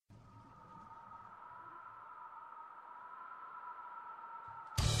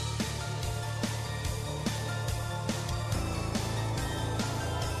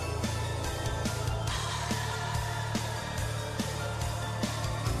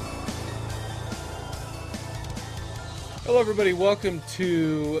Hello, everybody. Welcome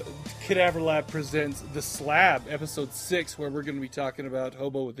to Cadaver Lab presents The Slab, episode 6, where we're going to be talking about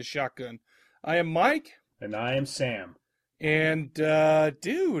Hobo with the Shotgun. I am Mike. And I am Sam. And,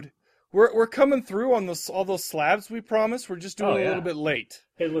 dude, we're coming through on all those slabs we promised. We're just doing a little bit late.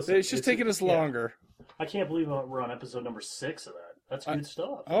 Hey, listen. It's just taking us longer. I can't believe we're on episode number 6 of that. That's good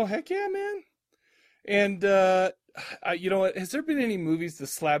stuff. Oh, heck yeah, man. And, you know what? Has there been any movies, the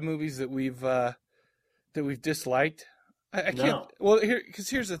slab movies, that we've disliked? I can't. No. Well,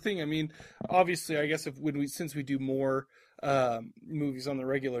 here's the thing. I mean, obviously, I guess since we do more movies on the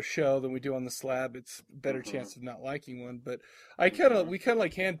regular show than we do on the slab, it's a better chance of not liking one. But we kind of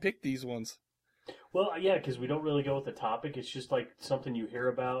like handpick these ones. Well, yeah, because we don't really go with the topic. It's just like something you hear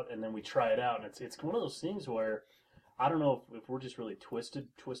about, and then we try it out, and it's one of those things where I don't know if we're just really twisted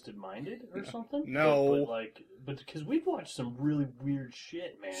minded or something. No, but because we've watched some really weird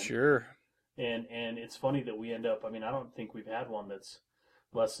shit, man. Sure. And it's funny that we end up. I mean, I don't think we've had one that's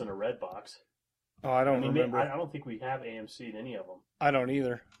less than a red box. Oh, I don't remember. I don't think we have AMC'd any of them. I don't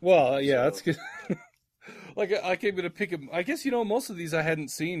either. Well, yeah, that's good. Like I came to pick them. I guess most of these I hadn't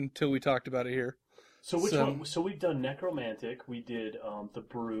seen till we talked about it here. So which one? So we've done Necromantic. We did The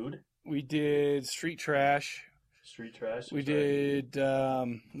Brood. We did Street Trash. We did.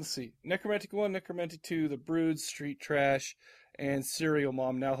 Let's see, Necromantic 1, Necromantic 2, The Brood, Street Trash, and Serial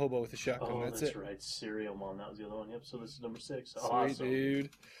Mom. Now Hobo with a Shotgun. Oh, that's it. That's right. Serial Mom. That was the other one. Yep. So this is number 6. Sweet, awesome, dude.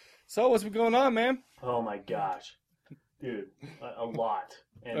 So what's been going on, man? Oh my gosh, dude, a lot.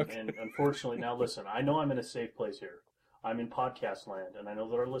 And unfortunately, now listen. I know I'm in a safe place here. I'm in podcast land, and I know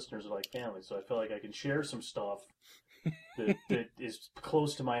that our listeners are like family, so I feel like I can share some stuff that is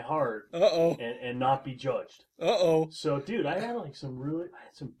close to my heart and not be judged. So, dude, I had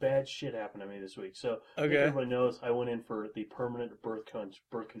some bad shit happen to me this week. So, everybody knows I went in for the permanent birth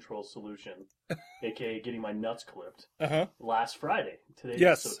control solution, aka getting my nuts clipped, last Friday.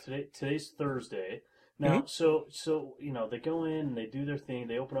 Today's Thursday. Now, so they go in and they do their thing.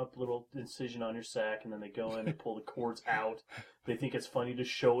 They open up a little incision on your sack, and then they go in and pull the cords out. They think it's funny to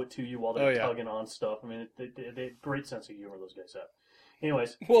show it to you while they're tugging on stuff. I mean, they great sense of humor, those guys have.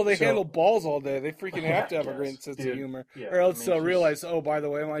 Anyways, well, they handle balls all day. They freaking have to have a great sense of humor, or else they'll realize, oh, by the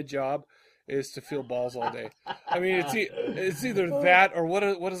way, my job is to feel balls all day. I mean, it's either that or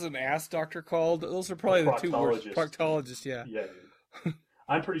what is an ass doctor called? Those are probably the two words. Proctologist, yeah. Yeah, dude.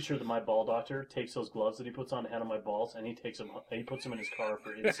 I'm pretty sure that my ball doctor takes those gloves that he puts on to handle my balls, and he puts them in his car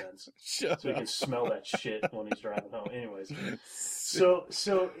for incense, so he can smell that shit when he's driving home. Anyways, so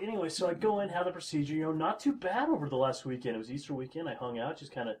I go in, have the procedure. Not too bad over the last weekend. It was Easter weekend. I hung out,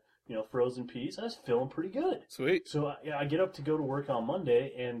 just kind of frozen peace. I was feeling pretty good. Sweet. So I get up to go to work on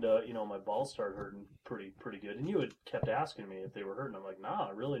Monday, and my balls started hurting pretty good. And you had kept asking me if they were hurting. I'm like,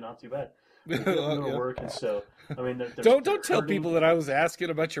 nah, really not too bad. I'm going to work, and so I mean, don't tell people that I was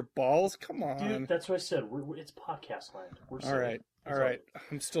asking about your balls. Come on, dude. That's what I said. It's podcast land. We're all right.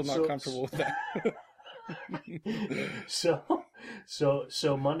 I'm still not comfortable with that. So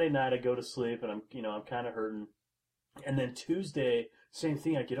Monday night I go to sleep, and I'm kind of hurting, and then Tuesday same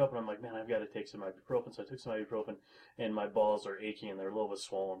thing. I get up and I'm like, man, I've got to take some ibuprofen. So I took some ibuprofen, and my balls are aching and they're a little bit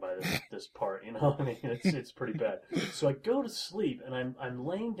swollen by this part. I mean, it's pretty bad. So I go to sleep, and I'm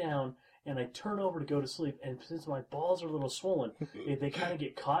laying down. And I turn over to go to sleep, and since my balls are a little swollen, they kind of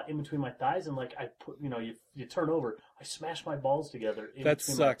get caught in between my thighs, and like I put, you turn over, I smash my balls together in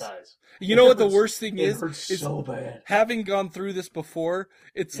between my thighs. You know what the worst thing is? It hurts so bad. Having gone through this before,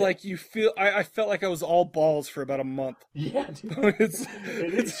 it's like you feel. I felt like I was all balls for about a month. Yeah, dude.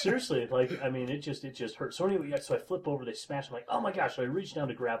 It's seriously like, I mean, it just hurts. So anyway, so I flip over, they smash. I'm like, oh my gosh! So I reach down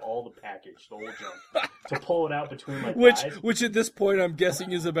to grab all the package, the whole junk, to pull it out between my thighs. Which at this point I'm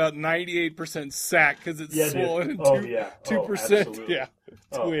guessing is about 98% sack because it's swollen. 2%. Yeah,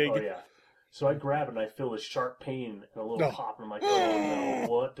 twig. Oh yeah. So I grab it and I feel this sharp pain and a little pop, and I'm like, oh no,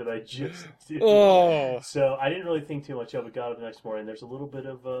 what did I just do? So I didn't really think too much of it. Got up the next morning. There's a little bit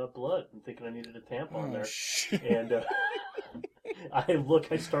of blood. I'm thinking I needed a tampon there. Shit. And I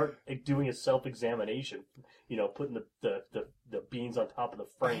start doing a self-examination, putting the beans on top of the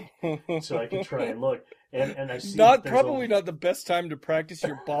frame so I can try and look. And I see not the best time to practice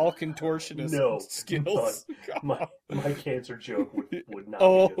your ball contortionist skills. My cancer joke would not.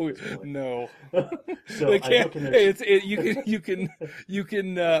 Oh be good no! So you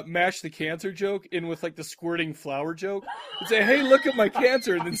can mash the cancer joke in with like the squirting flour joke and say, "Hey, look at my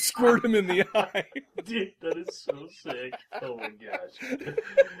cancer," and then squirt him in the eye. Dude, that is so sick! Oh my gosh!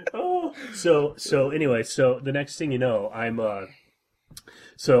 So anyway, so the next thing you know,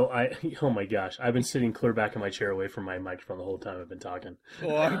 So oh my gosh, I've been sitting clear back in my chair away from my microphone the whole time I've been talking.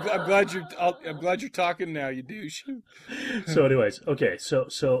 Well, I'm glad you're talking now, you douche. So, anyways, okay, so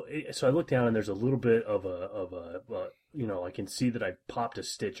I look down and there's a little bit of a I can see that I popped a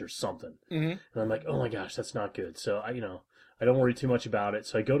stitch or something, and I'm like, oh my gosh, that's not good. So I don't worry too much about it.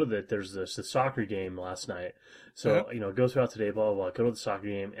 So I go to there's the soccer game last night. So, go throughout today, blah, blah, blah. Go to the soccer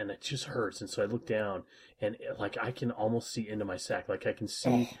game, and it just hurts. And so I look down, and, I can almost see into my sack. Like, I can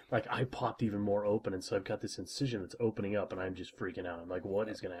see, I popped even more open. And so I've got this incision that's opening up, and I'm just freaking out. I'm like, what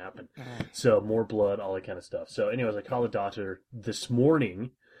is going to happen? So more blood, all that kind of stuff. So anyways, I call the doctor this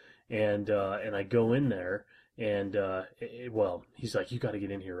morning, and I go in there. And, he's like, you got to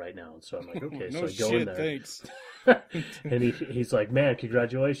get in here right now. And so I'm like, okay. So I go in there. Thanks. And he's like, man,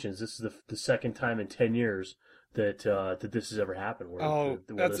 congratulations. This is the second time in 10 years that this has ever happened where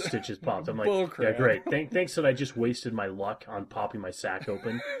the stitches popped. I'm like, yeah, great. Thanks that I just wasted my luck on popping my sack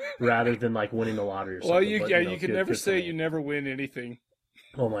open rather than winning the lottery or something. Well, you can never say you never win anything.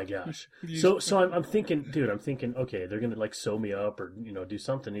 Oh my gosh. So I'm thinking, okay, they're going to sew me up or, do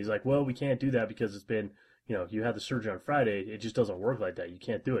something. He's like, well, we can't do that because it's been, you had the surgery on Friday. It just doesn't work like that. You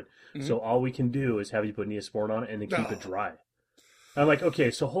can't do it. So all we can do is have you put Neosporin on it and then keep it dry. I'm like,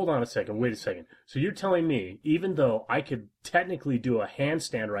 okay, so hold on a second. Wait a second. So you're telling me, even though I could technically do a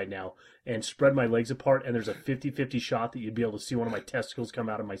handstand right now and spread my legs apart and there's a 50-50 shot that you'd be able to see one of my testicles come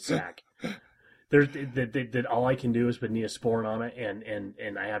out of my sack, that all I can do is put Neosporin on it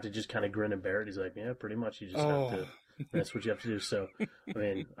and I have to just kind of grin and bear it? He's like, yeah, pretty much. You just have to. That's what you have to do. So, I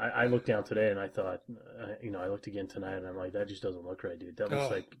mean, I looked down today and I thought, I looked again tonight and I'm like, that just doesn't look right, dude. That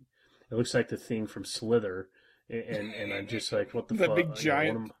looks like the thing from Slither. And I'm just like, what the fuck? Big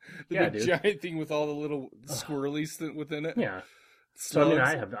giant, giant thing with all the little squirrelies within it. Yeah. So I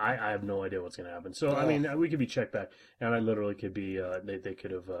mean, I have no idea what's going to happen. So I mean, we could be checked back, and I literally could be. They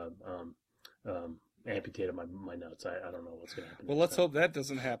could have amputated my nuts. I don't know what's going to happen. Well, let's hope that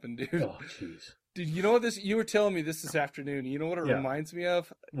doesn't happen, dude. Oh, jeez. Dude, you know what you were telling me this afternoon. You know what it reminds me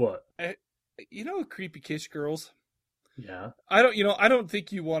of? What? Creepy Kish girls. Yeah. I don't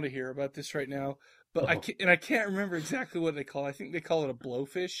think you want to hear about this right now. But I can't remember exactly what they call it. I think they call it a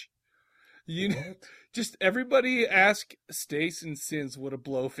blowfish. Just everybody ask Stace and Sins what a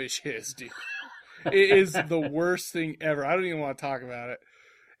blowfish is, dude. It is the worst thing ever. I don't even want to talk about it.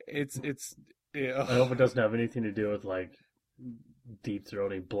 It's. Yeah. I hope it doesn't have anything to do with deep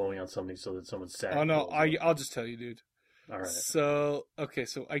throating, blowing on something so that someone's sack. Oh no, I'll just tell you, dude. All right. So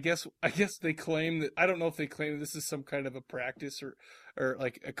I guess they claim that, I don't know if they claim this is some kind of a practice or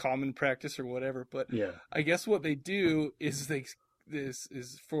a common practice or whatever, but yeah. I guess what they do is this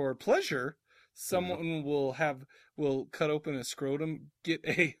is for pleasure. Someone will cut open a scrotum, get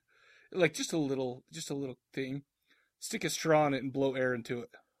a just a little thing, stick a straw in it and blow air into it.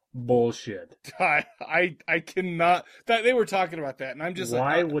 Bullshit. I cannot. That they were talking about that, and I'm just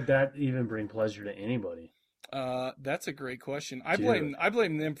why would that even bring pleasure to anybody? That's a great question. I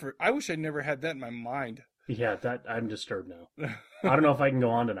blame them for. I wish I never had that in my mind. Yeah, I'm disturbed now. I don't know if I can go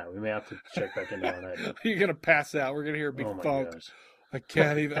on tonight. We may have to check back in tomorrow night. You're gonna pass out. We're gonna hear a big thunk. Gosh. I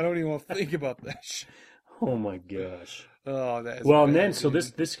can't even. I don't even want to think about that shit. Oh my gosh. Oh, that is well, bad, and then dude. so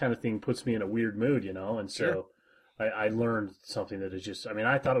this kind of thing puts me in a weird mood, and so. Sure. I learned something that is just, I mean,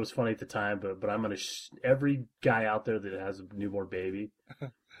 I thought it was funny at the time, but I'm going to, every guy out there that has a newborn baby,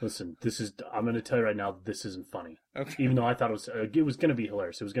 listen, I'm going to tell you right now, this isn't funny. Okay. Even though I thought it was going to be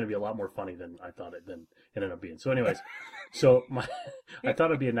hilarious. It was going to be a lot more funny than I thought it ended up being. So anyways, I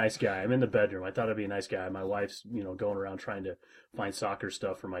thought I'd be a nice guy. I'm in the bedroom. I thought I'd be a nice guy. My wife's, going around trying to find soccer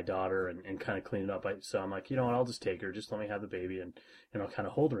stuff for my daughter and kind of clean it up. So I'm like, you know what, I'll just take her. Just let me have the baby and I'll kind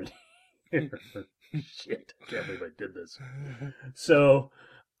of hold her in Shit, I can't believe I did this. So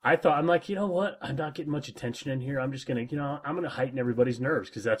I'm like, you know what? I'm not getting much attention in here. I'm just going to, I'm going to heighten everybody's nerves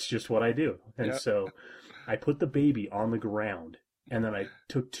because that's just what I do. And so I put the baby on the ground and then I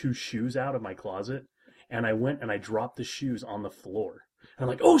took 2 shoes out of my closet and I went and I dropped the shoes on the floor. And I'm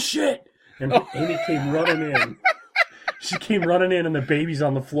like, oh shit! And Amy came running in. She came running in and the baby's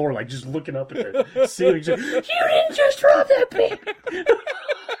on the floor, just looking up at the ceiling. She's like, you didn't just drop that baby!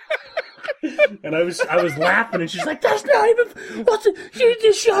 And I was laughing, and she's like, "That's not even.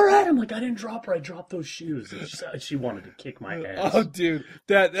 Is she all right?" I'm like, "I didn't drop her. I dropped those shoes." And she wanted to kick my ass. Oh, dude,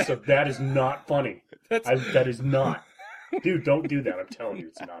 so that is not funny. That is not, dude. Don't do that. I'm telling you,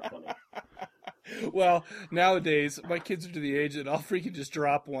 it's not funny. Well, nowadays my kids are to the age that I'll freaking just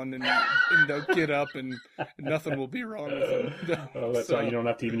drop one and they'll get up and nothing will be wrong with them. Oh, that's all. You don't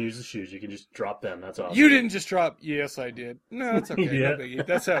have to even use the shoes. You can just drop them. That's awesome. You didn't just drop. Yes, I did. No, it's okay. Yeah. No biggie.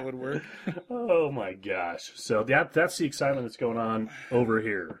 That's how it would work. Oh my gosh! So that's the excitement that's going on over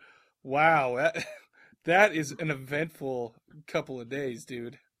here. Wow, that is an eventful couple of days,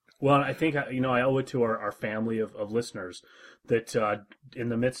 dude. Well, I think I owe it to our family of listeners that in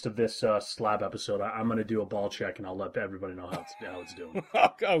the midst of this Slab episode, I'm going to do a ball check and I'll let everybody know how it's doing.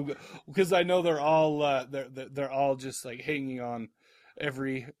 Because I know they're all just like hanging on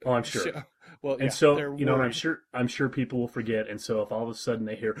every. Oh, I'm sure. Show. Well, and yeah, so and I'm sure people will forget. And so if all of a sudden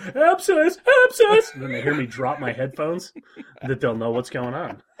they hear abscess, and then they hear me drop my headphones, that they'll know what's going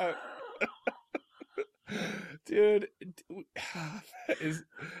on. Dude,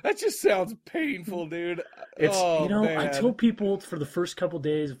 that just sounds painful, dude. It's man. I told people for the first couple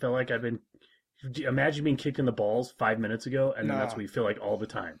days, it felt like I've been. Imagine being kicked in the balls 5 minutes ago, and then that's what you feel like all the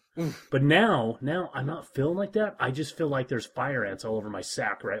time. Oof. But now I'm not feeling like that. I just feel like there's fire ants all over my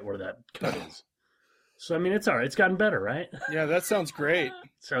sack, right where that cut is. So I mean, it's all right. It's gotten better, right? Yeah, that sounds great.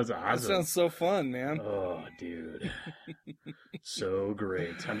 Sounds awesome. That sounds so fun, man. Oh, dude, so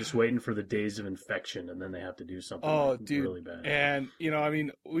great. I'm just waiting for the days of infection, and then they have to do something really bad. And I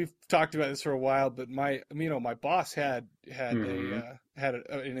mean, we've talked about this for a while, but my boss had an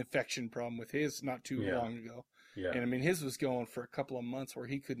infection problem with his not too long ago. Yeah. And I mean, his was going for a couple of months where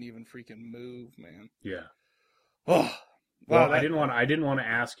he couldn't even freaking move, man. Yeah. Oh, wow. Well, I didn't want to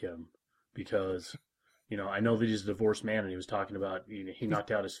ask him because. I know that he's a divorced man, and he was talking about he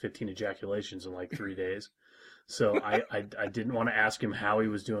knocked out his 15 ejaculations in like 3 days. So I didn't want to ask him how he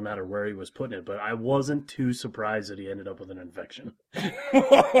was doing that or where he was putting it, but I wasn't too surprised that he ended up with an infection.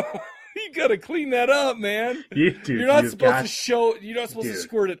 You gotta clean that up, man. You're not supposed to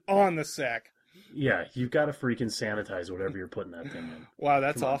squirt it on the sack. Yeah, you've got to freaking sanitize whatever you're putting that thing in. Wow,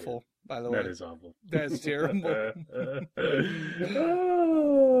 that's awful. By the way, that is awful. That's terrible.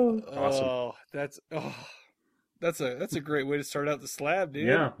 Awesome. That's a great way to start out the Slab, dude.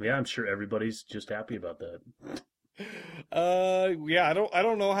 Yeah, I'm sure everybody's just happy about that. Yeah, I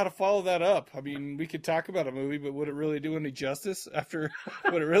don't know how to follow that up. I mean, we could talk about a movie, but would it really do any justice after?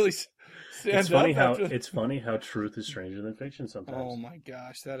 Would it really stand It's funny how truth is stranger than fiction sometimes. Oh my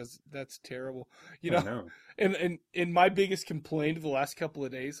gosh, that's terrible. I know. And my biggest complaint of the last couple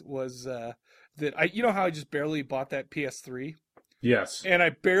of days was that how I just barely bought that PS3. Yes. And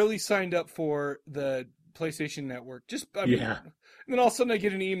I barely signed up for the PlayStation Network. Yeah. And then all of a sudden I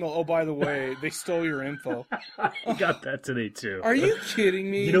get an email, oh, by the way, they stole your info. I got that today too. Are you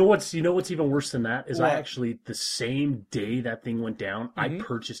kidding me? You know what's even worse than that is what? I actually, the same day that thing went down, I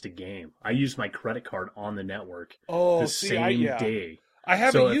purchased a game. I used my credit card on the network same day. I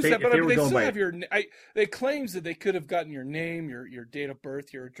haven't used that, but they still have your. It claims that they could have gotten your name, your date of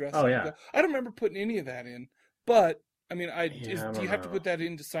birth, your address. Oh yeah. I don't remember putting any of that in, but I mean, do you have to put that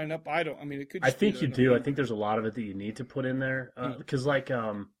in to sign up? I don't. I mean, it could. I think you do. I think there's a lot of it that you need to put in there because,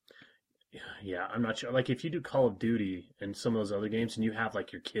 I'm not sure. Like if you do Call of Duty and some of those other games, and you have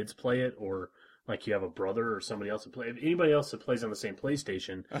like your kids play it, or like you have a brother or somebody else that play, anybody else that plays on the same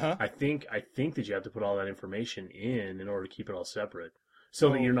PlayStation, I think that you have to put all that information in order to keep it all separate. So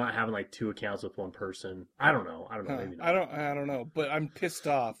that you're not having like two accounts with one person. I don't know. Maybe not. I don't know. But I'm pissed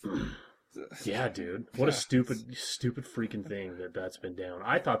off. Yeah, dude. What a stupid freaking thing that's been down.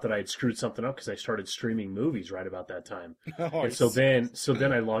 I thought that I had screwed something up because I started streaming movies right about that time. And so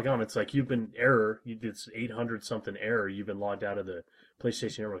then I log on. It's like, you've been error. You did 800 something error. You've been logged out of the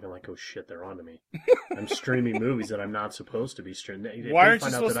PlayStation Network. I'm like, oh shit, they're on to me. I'm streaming movies that I'm not supposed to be streaming. Why aren't you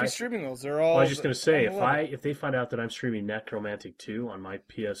supposed to be streaming those? They're all. Well, I was just going to say, if they find out that I'm streaming Necromantic 2 on my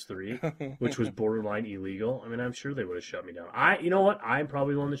PS3, which was borderline illegal, I mean, I'm sure they would have shut me down. You know what? I'm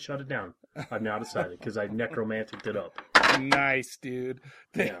probably the one that shut it down. I've now decided because I necromanticed it up. Nice, dude.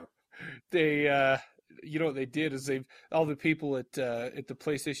 They what they did is all the people at the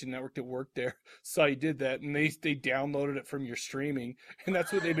PlayStation Network that worked there saw you did that, and they downloaded it from your streaming, and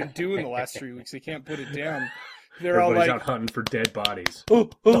that's what they've been doing the last 3 weeks. They can't put it down. They're Everybody's all like out hunting for dead bodies.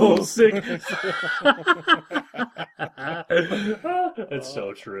 Oh, sick. It's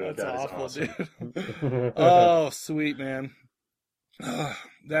so true. That's awful, awesome. Dude. Oh, sweet man.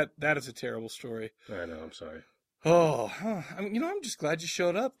 That is a terrible story. I know. I'm sorry. Oh, I mean, I'm just glad you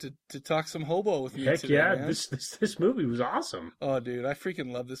showed up to talk some hobo with me Heck today, yeah, man. This movie was awesome. Oh, dude, I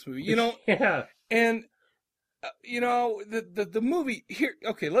freaking love this movie. Yeah. And the movie here.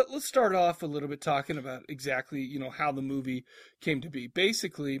 Okay, let's start off a little bit talking about exactly how the movie came to be.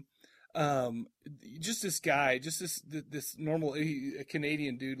 Basically, um, just this guy, just this normal a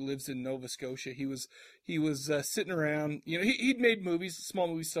Canadian dude lives in Nova Scotia. He was sitting around, he'd made movies, small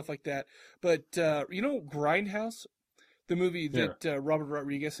movies, stuff like that. But Grindhouse, the movie that Robert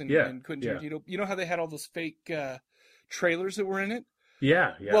Rodriguez and Quentin Tarantino, you know how they had all those fake trailers that were in it?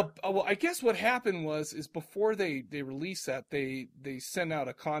 Yeah. Well, I guess what happened is before they released that, they sent out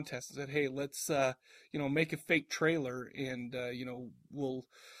a contest and said, hey, let's make a fake trailer, and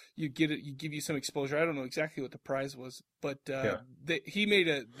you give you some exposure. I don't know exactly what the prize was, but he made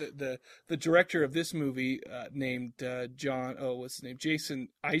the director of this movie named what's his name, Jason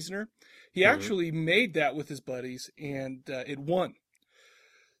Eisner. He actually made that with his buddies, and it won.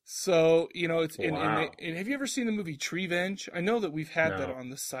 So, it's wow. and have you ever seen the movie Treevenge? I know that we've had that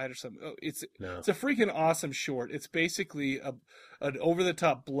on the side or something. Oh, it's a freaking awesome short. It's basically an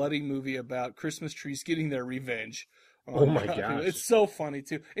over-the-top bloody movie about Christmas trees getting their revenge. Oh my gosh. It's so funny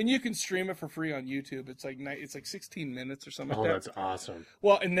too. And you can stream it for free on YouTube. It's like 16 minutes or something like that. Oh, that's awesome.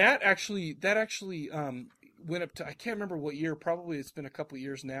 Well, and that actually went up to, I can't remember what year, probably it's been a couple of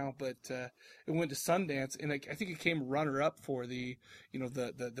years now, but it went to Sundance, and I think it came runner up for the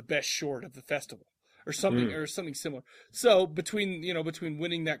best short of the festival or something similar. So between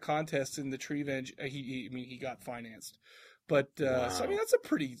winning that contest and the Treevenge, he got financed. But wow. so that's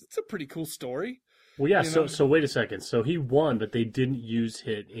a pretty cool story. Well, yeah. So wait a second. So he won, but they didn't use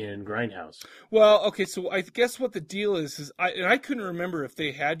it in Grindhouse. Well, okay. So I guess what the deal is I couldn't remember if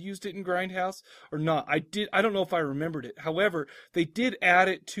they had used it in Grindhouse or not. I don't know if I remembered it. However, they did add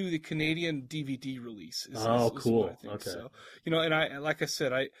it to the Canadian DVD release. Cool. What I think. Okay. So and I like I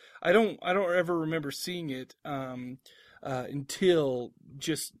said, I don't ever remember seeing it. Until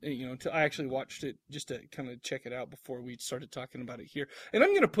I actually watched it just to kind of check it out before we started talking about it here. And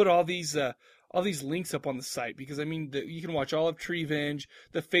I'm going to put all these links up on the site because you can watch all of Treevenge,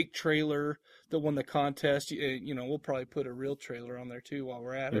 the fake trailer that won the contest. We'll probably put a real trailer on there too while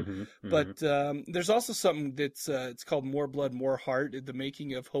we're at it. But there's also something that's it's called More Blood, More Heart, the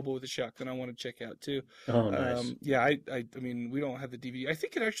making of Hobo with a Shotgun. I want to check out too. Oh, nice. We don't have the DVD. I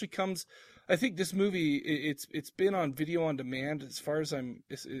think it actually comes. I think this movie it's been on video on demand as far as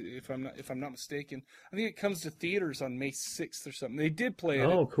if I'm not mistaken. I think it comes to theaters on May 6th or something. They did play it.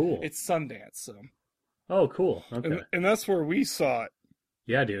 Oh, cool. It's Sundance, so. Oh, cool. Okay. And that's where we saw it.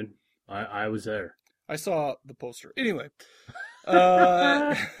 Yeah, dude. I was there. I saw the poster. Anyway.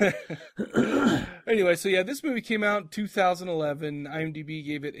 Anyway, so yeah, this movie came out in 2011. IMDb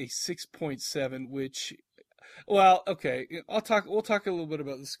gave it a 6.7, which, well, okay, we'll talk a little bit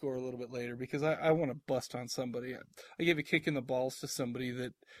about the score a little bit later because I want to bust on somebody. I gave a kick in the balls to somebody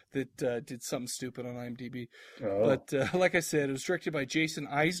that did something stupid on IMDb. Oh. But like I said, it was directed by Jason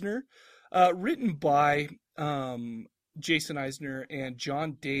Eisner, written by Jason Eisner and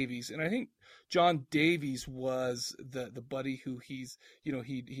John Davies, and I think John Davies was the buddy who he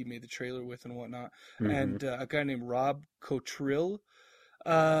made the trailer with and whatnot, and a guy named Rob Cottrell.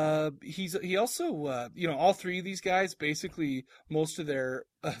 He also all three of these guys, basically most of their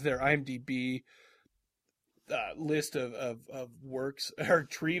IMDb list of works are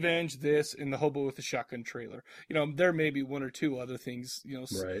Treevenge, this, and the Hobo with a Shotgun trailer. There may be one or two other things,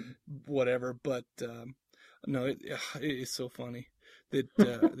 right, whatever, but no, it is so funny that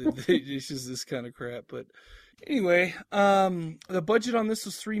it's just this kind of crap. But anyway, the budget on this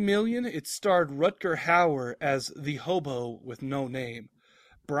was $3 million. It starred Rutger Hauer as the hobo with no name,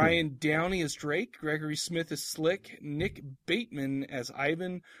 Brian Downey as Drake, Gregory Smith as Slick, Nick Bateman as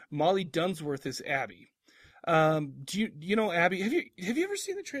Ivan, Molly Dunsworth as Abby. Do you know Abby? Have you ever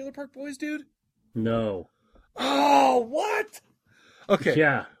seen the Trailer Park Boys, dude? No. Oh, what? Okay.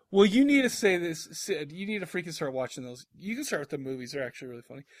 Yeah. Well, you need to say this, Sid. You need to freaking start watching those. You can start with the movies; they're actually really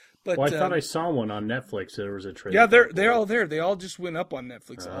funny. But I thought I saw one on Netflix. There was a trailer. Yeah, they're all there. They all just went up on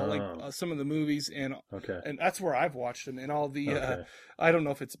Netflix. All some of the movies and that's where I've watched them and all the. I don't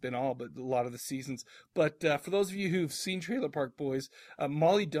know if it's been all, but a lot of the seasons. But for those of you who've seen Trailer Park Boys,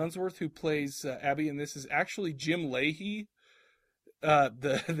 Molly Dunsworth, who plays Abby in this, is actually Jim Leahy,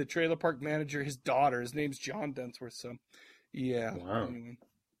 the Trailer Park manager. His daughter. His name's John Dunsworth. So, yeah. Wow. Anyway.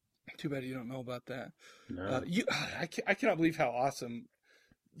 Too bad you don't know about that. No. I cannot believe how awesome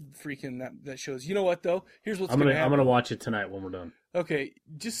freaking that shows. You know what though? Here's what's I'm gonna gonna watch it tonight when we're done. Okay,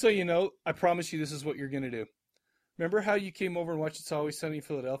 just so you know, I promise you this is what you're gonna do. Remember how you came over and watched It's Always Sunny in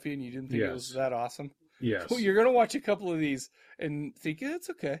Philadelphia and you didn't think it was that awesome? Yes. Well, you're gonna watch a couple of these and think it's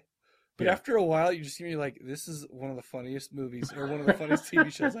okay. But after a while, you're just gonna be like, "This is one of the funniest movies or one of the funniest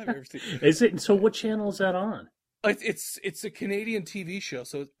TV shows I've ever seen." Is it? So, what channel is that on? It's a Canadian TV show,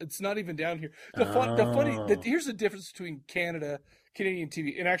 so it's not even down here. Here's the difference between Canada Canadian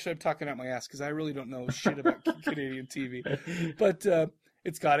TV. And actually, I'm talking out my ass because I really don't know shit about Canadian TV. But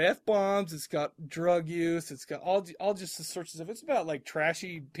it's got F-bombs, it's got drug use, it's got all just the sorts of stuff. It's about like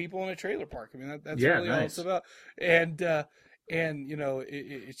trashy people in a trailer park. I mean, that's really all it's about. And you know,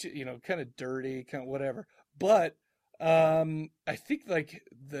 it's you know, kind of dirty, kind of whatever. But I think like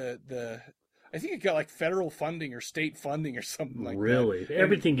I think it got like federal funding or state funding or something like that. Really?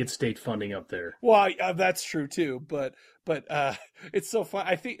 Everything gets state funding up there. Well, that's true too. But it's so fun.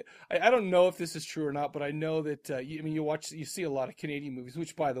 I think I don't know if this is true or not, but I know that you see a lot of Canadian movies.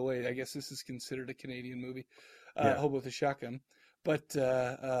 Which, by the way, I guess this is considered a Canadian movie, Hobo with a Shotgun. But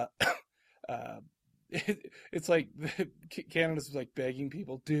it's like Canada's like begging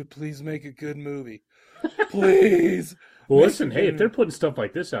people, dude, please make a good movie, please. Well, listen, hey, if they're putting stuff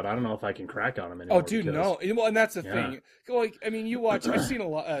like this out, I don't know if I can crack on them anymore. Oh, dude, no. Well, and that's the thing. Like, I mean, you watch. I've seen a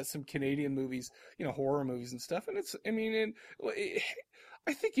lot, some Canadian movies, you know, horror movies and stuff, and it's. I mean,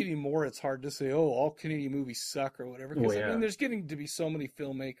 I think anymore it's hard to say, oh, all Canadian movies suck or whatever. Because I mean, there's getting to be so many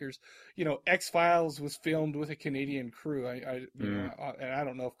filmmakers. You know, X-Files was filmed with a Canadian crew. And I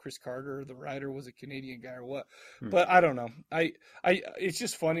don't know if Chris Carter, the writer, was a Canadian guy or what, but I don't know. It's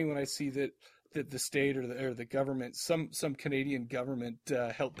just funny when I see that the state or the government, some Canadian government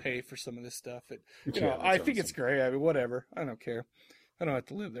helped pay for some of this stuff. I think it's great. I mean, whatever. I don't care. I don't have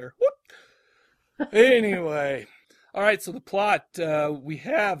to live there. Whoop. Anyway. All right, so the plot, we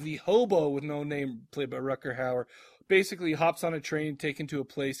have the hobo with no name, played by Rutger Hauer, basically hops on a train taken to a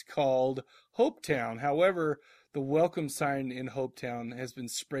place called Hopetown. However, the welcome sign in Hopetown has been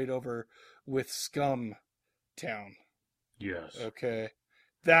sprayed over with Scum Town. Yes. Okay.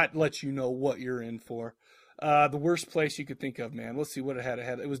 That lets you know what you're in for. The worst place you could think of, man. Let's see what it had.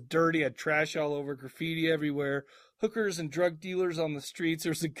 It was dirty, had trash all over, graffiti everywhere, hookers and drug dealers on the streets.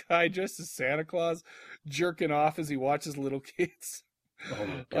 There was a guy dressed as Santa Claus jerking off as he watches little kids. Oh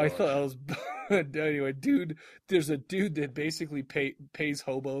my God. I thought that was anyway, there's a dude that basically pays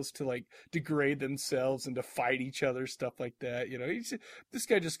hobos to like degrade themselves and to fight each other, stuff like that. You know, this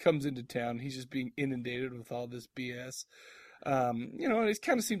guy just comes into town. He's just being inundated with all this BS. You know, it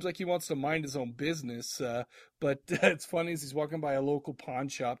kind of seems like he wants to mind his own business. But it's funny as he's walking by a local pawn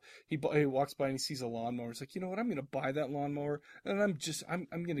shop, he walks by and he sees a lawnmower. He's like, you know what? I'm going to buy that lawnmower, and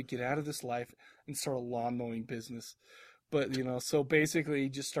I'm going to get out of this life and start a lawn mowing business. But you know, so basically, he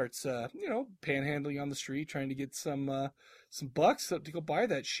just starts, you know, panhandling on the street, trying to get some bucks to go buy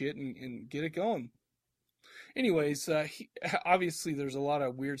that shit and get it going. Anyways, obviously there's a lot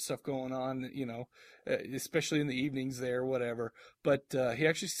of weird stuff going on, you know, especially in the evenings there, whatever. But he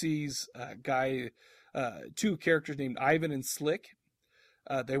actually sees two characters named Ivan and Slick.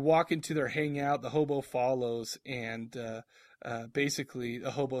 They walk into their hangout. The hobo follows, and basically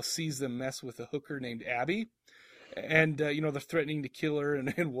the hobo sees them mess with a hooker named Abby. And, you know, they're threatening to kill her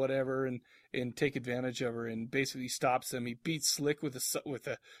and whatever and take advantage of her, and basically stops them. He beats Slick with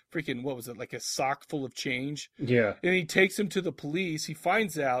a freaking, what was it, like a sock full of change? Yeah. And he takes him to the police. He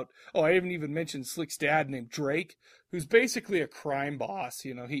finds out, I haven't even mentioned Slick's dad named Drake, who's basically a crime boss.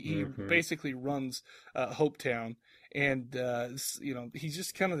 You know, he basically runs Hopetown. And, you know, he's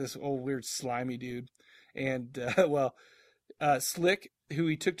just kind of this old weird slimy dude. And, Slick, who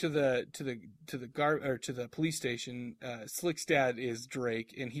he took to the police station, Slick's dad is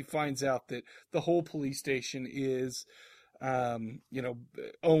Drake, and he finds out that the whole police station is, you know,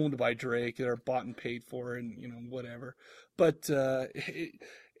 owned by Drake. They're bought and paid for, and you know, whatever. But I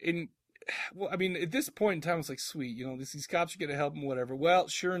mean, at this point in time, it's like, sweet, you know, these cops are gonna help him, whatever. Well,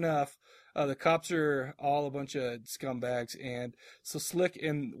 sure enough, the cops are all a bunch of scumbags, and so Slick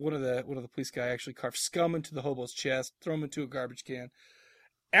and one of the police guy actually carve scum into the hobo's chest, throw him into a garbage can.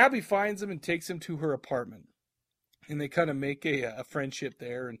 Abby finds him and takes him to her apartment, and they kind of make a friendship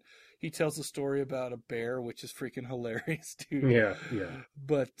there. And he tells a story about a bear, which is freaking hilarious, dude. Yeah.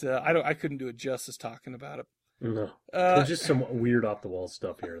 But I couldn't do it justice talking about it. No, there's just some weird off the wall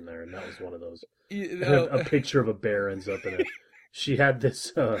stuff here and there, and that was one of those. You know, a picture of a bear ends up in it. She had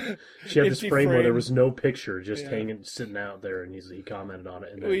this frame where there was no picture, just hanging, sitting out there, and he commented on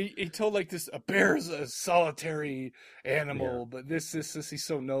it. And then, he told like this: a bear is a solitary animal, but this he's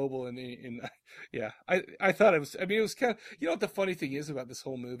so noble, and I thought it was. I mean, it was kind of, you know what the funny thing is about this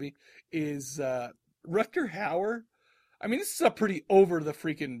whole movie is Rutger Hauer. I mean, this is a pretty over the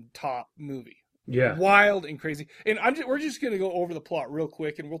freaking top movie. Yeah, wild and crazy. And we're just going to go over the plot real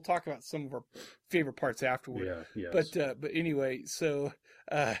quick, and we'll talk about some of our favorite parts afterward. Yeah, yes. But anyway, so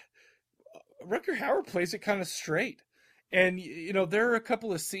Rutger Hauer plays it kind of straight, and you know, there are a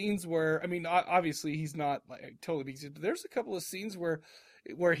couple of scenes where, I mean, obviously he's not like totally, but there's a couple of scenes where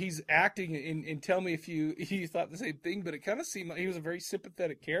where he's acting, and tell me if you thought the same thing, but it kind of seemed like he was a very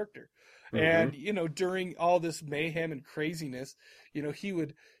sympathetic character. And during all this mayhem and craziness, he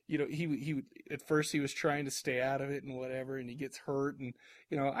would, he would, at first he was trying to stay out of it and whatever, and he gets hurt, and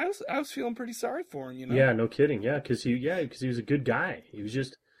I was feeling pretty sorry for him. Yeah, no kidding. Yeah, because he was a good guy. He was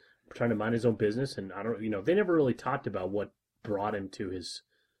just trying to mind his own business, and I don't, they never really talked about what brought him to his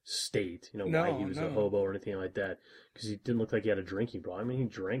state, why he was a hobo or anything like that, because he didn't look like he had a drinking problem. I mean, he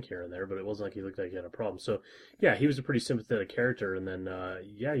drank here and there, but it wasn't like he looked like he had a problem. So, yeah, he was a pretty sympathetic character, and then,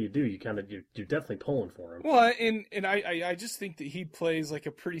 you're definitely pulling for him. Well, and I just think that he plays like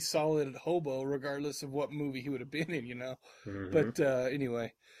a pretty solid hobo, regardless of what movie he would have been in, But,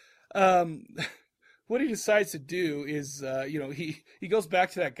 anyway, what he decides to do is, he goes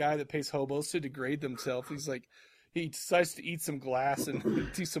back to that guy that pays hobos to degrade themselves. He's like, he decides to eat some glass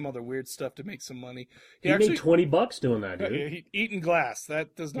and do some other weird stuff to make some money. He actually made $20 doing that, dude. Eating glass.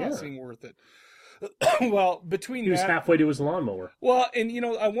 That does not seem worth it. Well, between he was halfway to his lawnmower. Well, and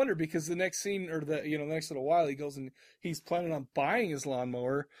I wonder, because the next scene, or the next little while, he goes and he's planning on buying his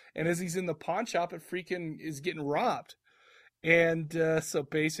lawnmower, and as he's in the pawn shop, it freaking is getting robbed. And so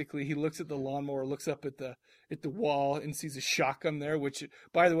basically, he looks at the lawnmower, looks up at the wall, and sees a shotgun there, which,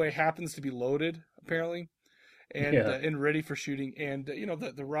 by the way, happens to be loaded apparently. And ready for shooting, and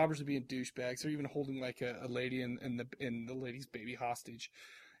the robbers are being douchebags. They're even holding like a lady and the lady's baby hostage,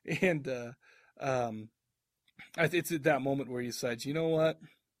 and it's at that moment where he decides, you know what,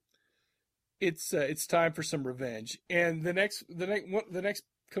 it's time for some revenge. And the next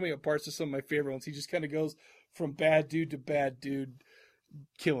coming up parts are some of my favorite ones. He just kind of goes from bad dude to bad dude,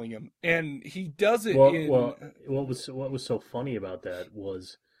 killing him, and he does it. Well, what was so funny about that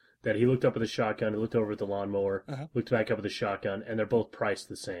was that he looked up at the shotgun, he looked over at the lawnmower, looked back up at the shotgun, and they're both priced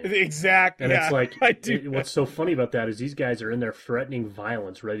the same. Exactly. And it's like, what's so funny about that is these guys are in there threatening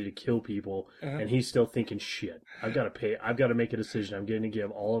violence, ready to kill people, and he's still thinking, shit, I've got to make a decision. I'm going to give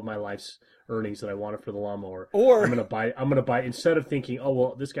all of my life's earnings that I wanted for the lawnmower. Or I'm going to buy, instead of thinking, oh,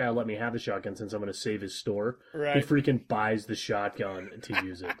 well, this guy will let me have the shotgun since I'm going to save his store, he freaking buys the shotgun to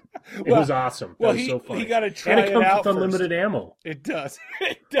use it. It was awesome. That was so funny. He got to try it out. And it comes with unlimited ammo. It does.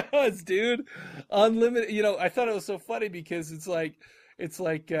 It does, dude. Unlimited. I thought it was so funny because it's like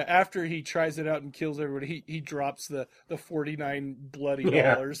after he tries it out and kills everybody, he drops the $49 bloody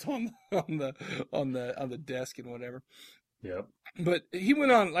dollars on the desk and whatever. Yep. But he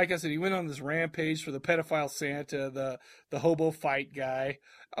went on, like I said, this rampage for the pedophile Santa, the hobo fight guy.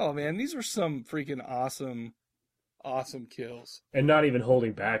 Oh man, these were some freaking awesome kills. And not even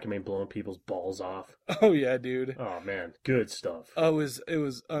holding back. I mean, blowing people's balls off. Oh yeah, dude. Oh man, good stuff. Oh, it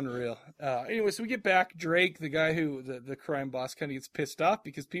was unreal. Anyway, so we get back. Drake, the guy who the crime boss, kind of gets pissed off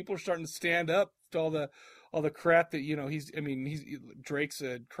because people are starting to stand up to all the crap that he's Drake's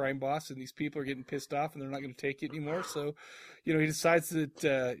a crime boss, and these people are getting pissed off and they're not going to take it anymore. So, he decides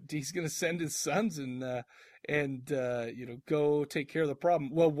that he's going to send his sons and go take care of the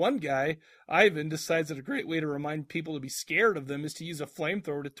problem. Well, one guy, Ivan, decides that a great way to remind people to be scared of them is to use a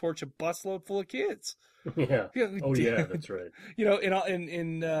flamethrower to torch a busload full of kids. Yeah. Oh yeah, that's right.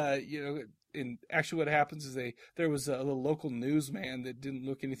 And actually what happens is there was a little local newsman that didn't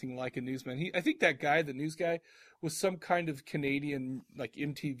look anything like a newsman. I think that guy, the news guy, was some kind of Canadian, like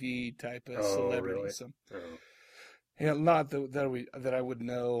MTV type of celebrity. Really? So, not that I would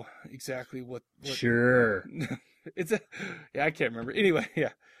know exactly what. Sure. I can't remember. Anyway,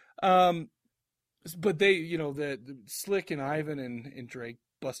 yeah. But they, the Slick and Ivan and Drake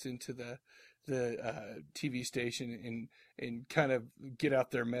bust into the TV station and kind of get out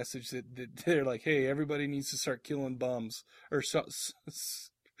their message that they're like, hey, everybody needs to start killing bums or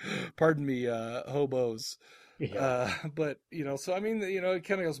pardon me, hobos. Yeah. But so I mean, it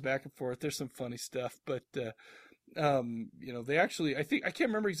kind of goes back and forth. There's some funny stuff, but they actually, I can't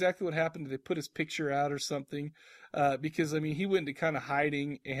remember exactly what happened. They put his picture out or something, because I mean, he went into kind of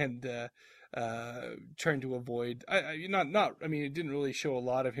hiding and trying to avoid. I mean, it didn't really show a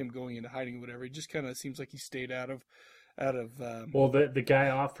lot of him going into hiding or whatever. It just kind of seems like he stayed out of. Well, the guy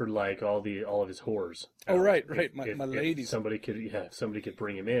offered like all of his whores. Oh right, my ladies. If somebody could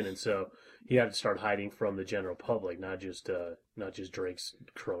bring him in, and so he had to start hiding from the general public, not just Drake's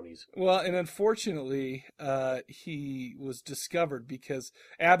cronies. Well, and unfortunately, he was discovered because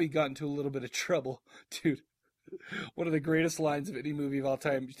Abby got into a little bit of trouble, dude. One of the greatest lines of any movie of all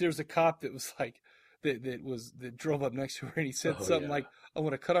time. There's a cop that was like that drove up next to her, and he said something like, "I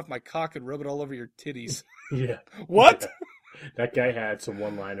want to cut off my cock and rub it all over your titties." Yeah. What? Yeah. That guy had some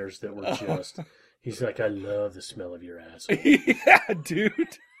one-liners that were just. He's like, "I love the smell of your ass." Yeah,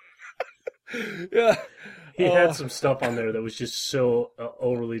 dude. Yeah. He had some stuff on there that was just so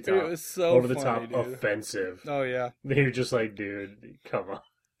overly top, it was so over the funny, top, dude. offensive. Oh yeah. They were just like, dude, come on.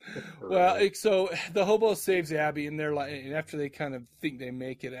 Well, so the hobo saves Abby, and they're like, and after they kind of think they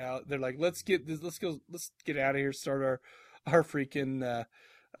make it out, they're like, let's get out of here, start our freaking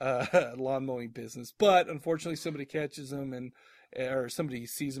lawn mowing business. But unfortunately, somebody catches them, or somebody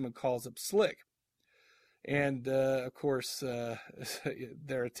sees them and calls up Slick. And, of course,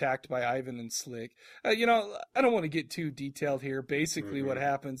 they're attacked by Ivan and Slick. I don't want to get too detailed here. Basically, what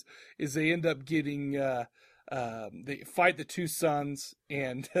happens is they end up getting, they fight the two sons,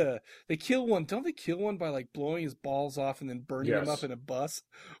 and they kill one. Don't they kill one by, like, blowing his balls off and then burning him up in a bus?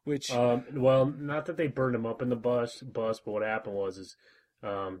 Which, well, not that they burned him up in the bus, but what happened was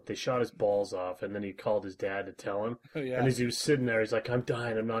they shot his balls off, and then he called his dad to tell him. Oh, yeah. And as he was sitting there, he's like, I'm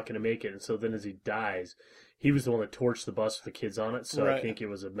dying, I'm not going to make it. And so then as he dies, he was the one that torched the bus with the kids on it. So I think it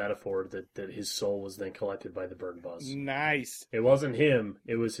was a metaphor that his soul was then collected by the burned bus. Nice. It wasn't him.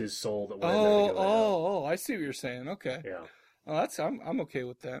 It was his soul that went in there to go I see what you're saying. Okay. Yeah. Well, I'm okay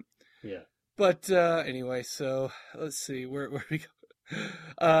with that. Yeah. But anyway, so let's see where we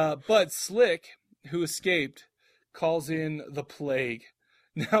go. But Slick, who escaped, calls in the Plague.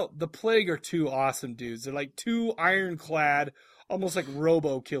 Now, the Plague are two awesome dudes. They're like two ironclad, almost like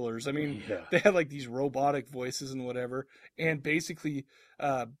robo-killers. I mean, they have like these robotic voices and whatever. And basically,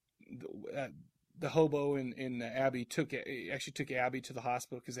 the hobo and Abby took Abby to the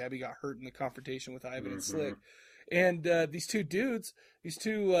hospital because Abby got hurt in the confrontation with Ivan and Slick. And these two dudes,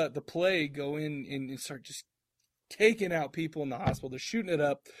 the Plague, go in and start just taking out people in the hospital. They're shooting it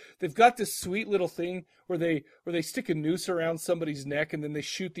up. They've got this sweet little thing where they stick a noose around somebody's neck and then they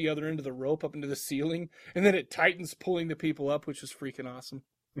shoot the other end of the rope up into the ceiling, and then it tightens, pulling the people up, which is freaking awesome.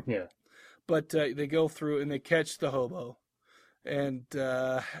 Yeah. But they go through and they catch the hobo, and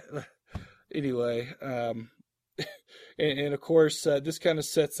anyway, and of course this kind of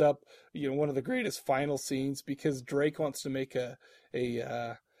sets up one of the greatest final scenes, because Drake wants to make a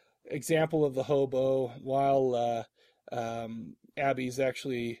example of the hobo while Abby's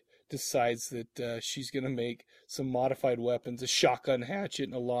actually decides that she's going to make some modified weapons, a shotgun hatchet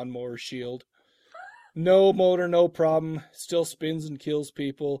and a lawnmower shield. No motor, no problem. Still spins and kills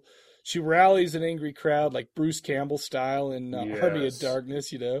people. She rallies an angry crowd like Bruce Campbell style in Army of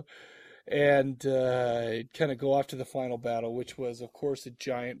Darkness, and kind of go off to the final battle, which was, of course, a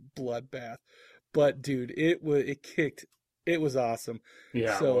giant bloodbath. But, dude, it kicked. It was awesome.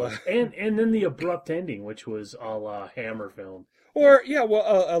 Yeah. So, and then the abrupt ending, which was a la Hammer film. Or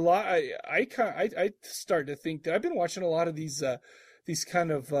a lot. I start to think that I've been watching a lot of these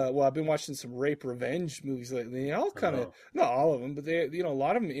kind of I've been watching some rape revenge movies lately. They all kind of, not all of them, but they a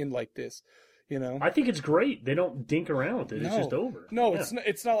lot of them end like this. I think it's great. They don't dink around with it. It's just over. No,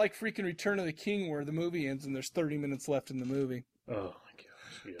 it's not like freaking Return of the King where the movie ends and there's 30 minutes left in the movie. Oh my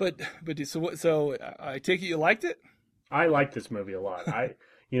gosh. Yeah. But so I take it you liked it? I liked this movie a lot.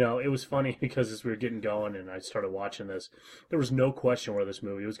 It was funny because as we were getting going and I started watching this, there was no question where this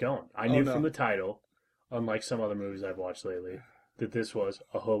movie was going. I knew from the title, unlike some other movies I've watched lately, that this was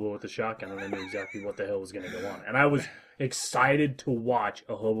a hobo with a shotgun, and I knew exactly what the hell was going to go on. And I was excited to watch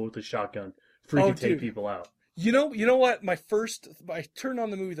a hobo with a shotgun freaking take people out. You know what? I turned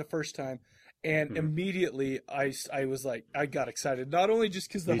on the movie the first time, and immediately I was like, I got excited. Not only just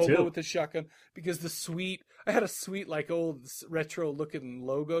because the hobo with the shotgun, because I had a sweet like old retro looking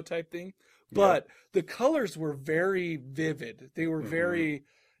logo type thing, but the colors were very vivid. They were very,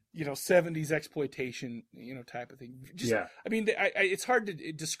 70s exploitation, type of thing. I mean, it's hard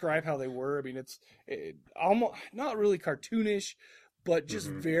to describe how they were. I mean, it's almost not really cartoonish, but just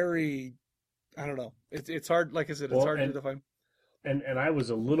very, I don't know. It's hard. Like I said, it's hard to define. And I was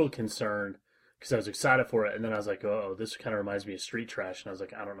a little concerned because I was excited for it, and then I was like, oh, this kind of reminds me of Street Trash, and I was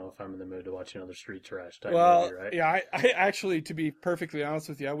like, I don't know if I'm in the mood to watch another Street Trash type movie, right? Yeah, I actually, to be perfectly honest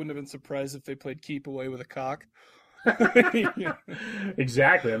with you, I wouldn't have been surprised if they played Keep Away with a Cock.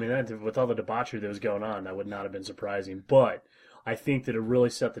 Exactly. I mean, with all the debauchery that was going on, that would not have been surprising. But I think that it really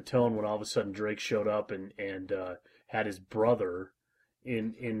set the tone when all of a sudden Drake showed up and had his brother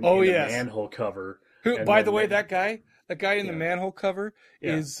in the manhole cover. Who, by the way, that guy in the manhole cover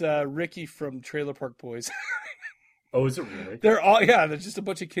is Ricky from Trailer Park Boys. Oh, is it really? They're just a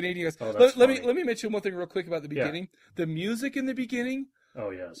bunch of Canadian guys. Oh, let me mention one thing real quick about the beginning. The music in the beginning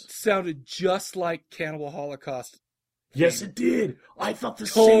sounded just like Cannibal Holocaust. Yes, it did. I thought the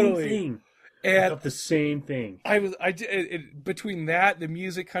same thing. I thought the same thing. Between that, the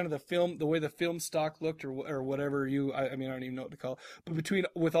music, kind of the film, the way the film stock looked, or whatever I mean, I don't even know what to call it.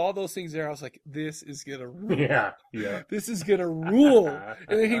 But with all those things there, I was like, this is gonna rule. Yeah. This is gonna rule.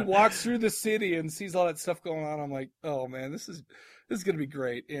 And then he walks through the city and sees all that stuff going on. I'm like, oh man, this is gonna be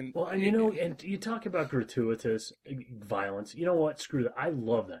great. And and you talk about gratuitous violence. You know what? Screw that. I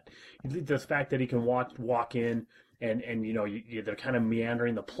love that. The fact that he can walk in. And they're kind of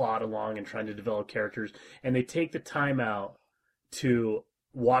meandering the plot along and trying to develop characters. And they take the time out to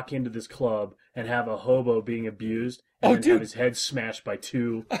walk into this club and have a hobo being abused and have his head smashed by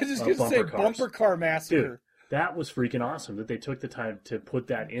two I was just going to say cars. Bumper Car Massacre. Dude, that was freaking awesome that they took the time to put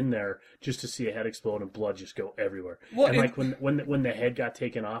that in there just to see a head explode and blood just go everywhere. Well, and like when the head got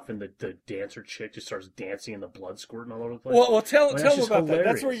taken off and the dancer chick just starts dancing and the blood squirting all over the place. Well, tell them about that.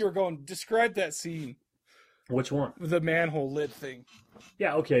 That's where you were going. Describe that scene. Which one? The manhole lid thing.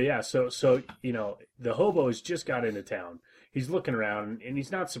 Yeah, okay, yeah. So the hobo has just got into town. He's looking around, and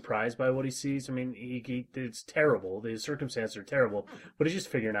he's not surprised by what he sees. I mean, it's terrible. The circumstances are terrible, but he's just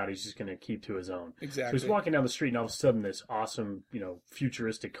figuring out he's just going to keep to his own. Exactly. So he's walking down the street, and all of a sudden this awesome,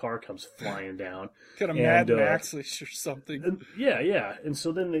 futuristic car comes flying down. Kind of Mad Max-ish or something. Yeah. And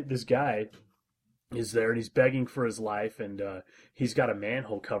so then this guy is there, and he's begging for his life, and he's got a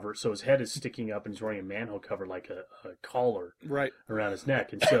manhole cover, so his head is sticking up, and he's wearing a manhole cover like a collar around his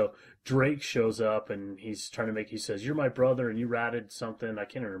neck. And so Drake shows up, and he says, "You're my brother, and you ratted something." I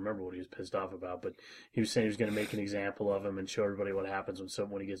can't even remember what he was pissed off about, but he was saying he was going to make an example of him and show everybody what happens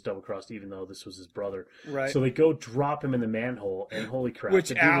when he gets double-crossed, even though this was his brother. Right. So they go drop him in the manhole, and holy crap, which,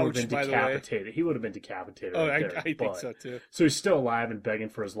 the dude ouch, would have been by decapitated. the way. He would have been decapitated. Oh, right I think so, too. So he's still alive and begging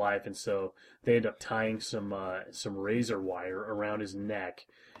for his life, and so they end up tying some razor wire around his neck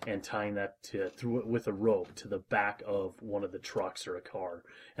and tying that through it with a rope to the back of one of the trucks or a car,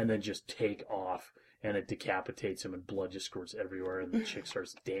 and then just take off, and it decapitates him, and blood just squirts everywhere, and the chick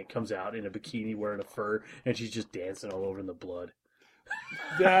comes out in a bikini wearing a fur, and she's just dancing all over in the blood.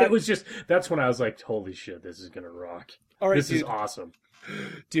 That's when I was like, holy shit, this is gonna rock. All right, this is awesome,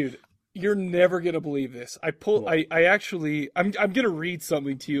 dude. You're never gonna believe this. I'm gonna read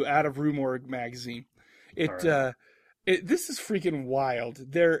something to you out of Rue Morgue magazine. This is freaking wild.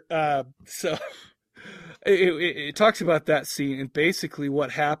 It talks about that scene, and basically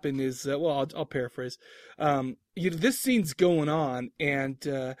what happened is, I'll paraphrase. This scene's going on, and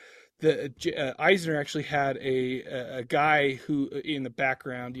Eisner actually had a guy who in the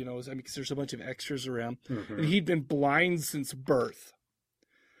background, because there's a bunch of extras around, and he'd been blind since birth.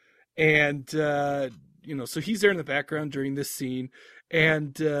 And, so he's there in the background during this scene.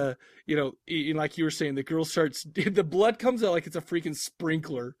 And, like you were saying, the girl the blood comes out like it's a freaking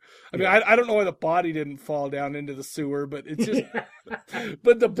sprinkler. I mean, I don't know why the body didn't fall down into the sewer, but it's just,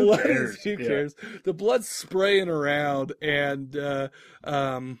 but the blood who cares? The blood's spraying around. And,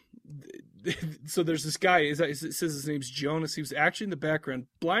 so there's this guy, it says his name's Jonas. He was actually in the background,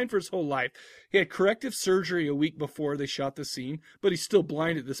 blind for his whole life. He had corrective surgery a week before they shot the scene, but he's still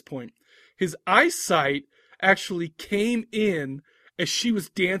blind at this point. His eyesight actually came in as she was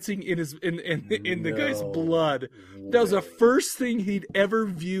dancing in the guy's blood. That was the first thing he'd ever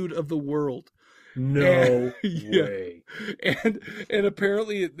viewed of the world. No way. And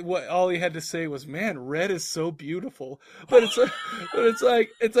apparently all he had to say was, "Man, red is so beautiful." But it's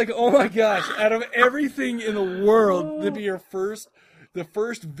like, oh my gosh, out of everything in the world, to be the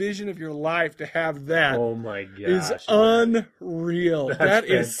first vision of your life, to have that, oh my gosh, is unreal. That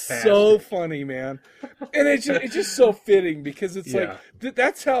is so funny, man. And it's just so fitting, because it's like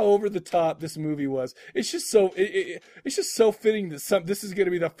that's how over the top this movie was. It's just so it's just so fitting that this is going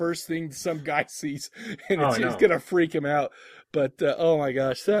to be the first thing some guy sees, and it's going to freak him out. But oh my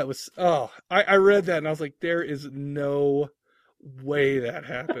gosh, that was I read that and I was like, there is no way that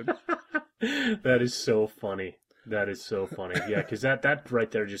happened. That is so funny. That is so funny. Yeah, because that right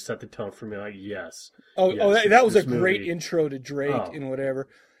there just set the tone for me. Like, yes. That was a great intro to Drake and whatever.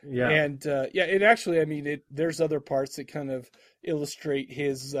 Yeah. And it actually, I mean, there's other parts that kind of illustrate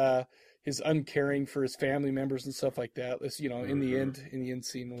his uncaring for his family members and stuff like that. In the end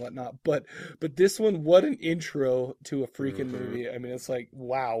scene and whatnot. But this one, what an intro to a freaking movie. I mean, it's like,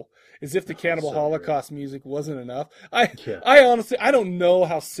 wow. As if the Cannibal Holocaust music wasn't enough. I honestly, I don't know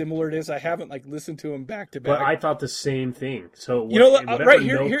how similar it is. I haven't listened to them back to back. But I thought the same thing. So right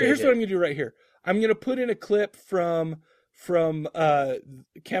here, here's what I'm gonna do right here. I'm gonna put in a clip from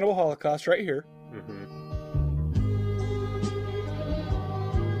Cannibal Holocaust right here. Mm-hmm.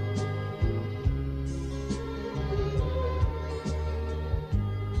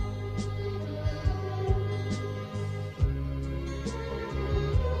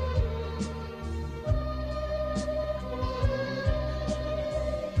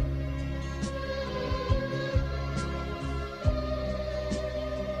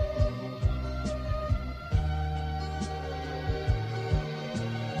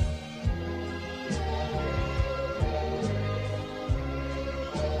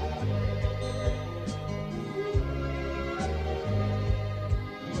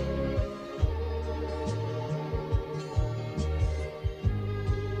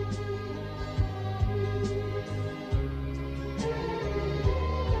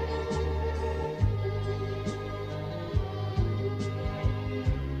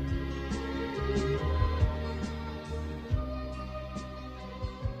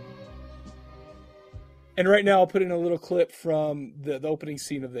 And right now I'll put in a little clip from the opening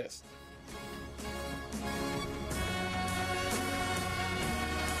scene of this.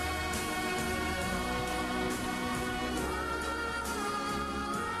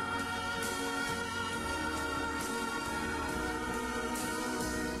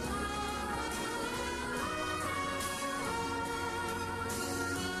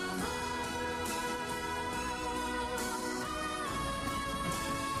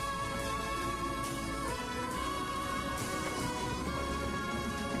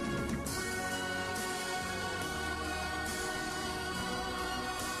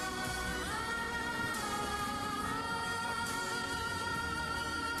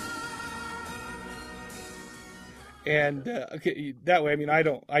 And okay, that way, I mean,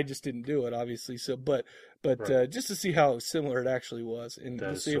 I just didn't do it, obviously. So, but Right. just to see how similar it actually was, and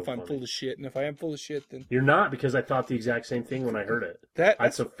we'll see if I'm full of shit. And if I am full of shit, then You're not, because I thought the exact same thing when I heard it.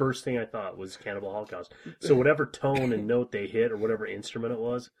 That's the first thing I thought was Cannibal Holocaust. So whatever tone and note they hit, or whatever instrument it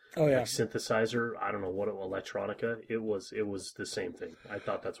was, like synthesizer, I don't know what electronica, it was the same thing. I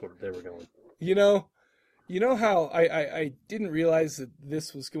thought that's what they were going. You know how I didn't realize that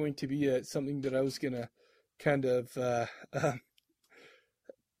this was going to be something that I was gonna kind of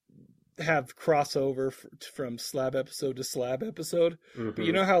have crossover from Slab episode to Slab episode. Mm-hmm. But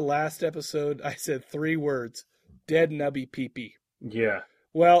you know how last episode I said 3 words: dead nubby pee-pee. Yeah.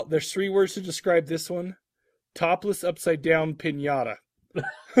 Well, there's 3 words to describe this one: topless upside down pinata.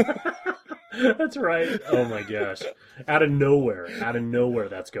 That's right. Oh my gosh. Out of nowhere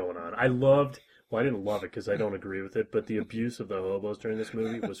that's going on. I didn't love it because I don't agree with it, but the abuse of the hobos during this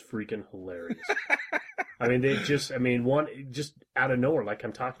movie was freaking hilarious. I mean, one just out of nowhere, like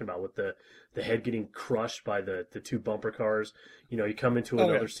I'm talking about, with the head getting crushed by the 2 bumper cars. You know, you come into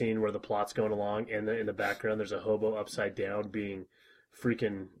another scene where the plot's going along, and in the background there's a hobo upside down being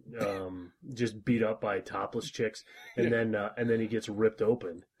freaking just beat up by topless chicks, and then he gets ripped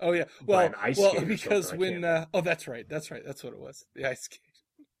open. Oh yeah, by an ice skate because when that's right, that's what it was, the ice skate.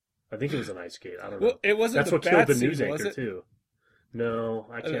 I think it was an ice skate. I don't know. Well, it wasn't. That's what killed the news anchor too. No,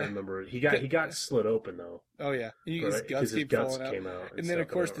 I can't Okay. remember. He got slit open though. Oh yeah, his guts came out. And then of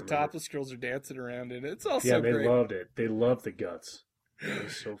course the topless girls are dancing around in it. It's also they great. loved it. They loved the guts. It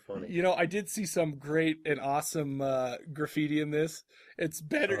was so funny. You know, I did see some great and awesome graffiti in this. It's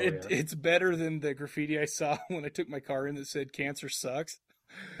better. It's better than the graffiti I saw when I took my car in that said "Cancer sucks."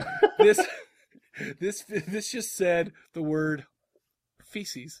 This just said the word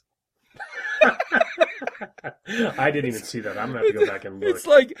feces. I didn't even see that. I'm gonna have to go back and look. It's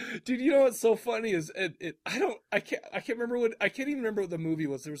like, dude, you know what's so funny is I can't even remember what the movie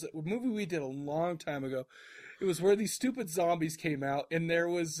was. There was a movie we did a long time ago. It was where these stupid zombies came out, and there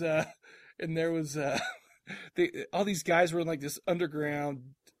was all these guys were in like this underground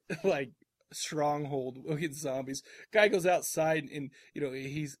like stronghold against zombies. Guy goes outside, and you know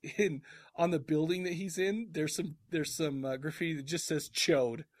he's in on the building that he's in. There's some graffiti that just says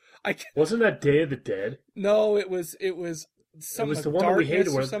 "chode." Wasn't that Day of the Dead? No, it was some. It was the one that we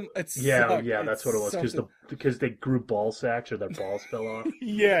hated. Where that's what it was, because they grew ball sacks or their balls fell off.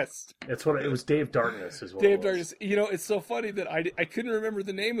 Yes, that's what it was. Day of Darkness is what. Day of Darkness. You know, it's so funny that I couldn't remember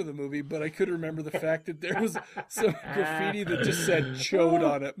the name of the movie, but I could remember the fact that there was some graffiti that just said "chode"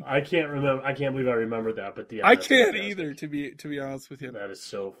 on it. I can't remember. I can't believe I remembered that. But I can't either. To be honest with you, that is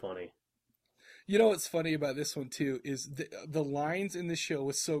so funny. You know what's funny about this one too is the lines in the show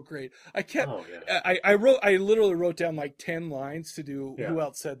was so great. I literally wrote down like 10 lines to do who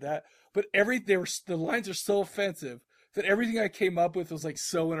else said that, but the lines are so offensive that everything I came up with was like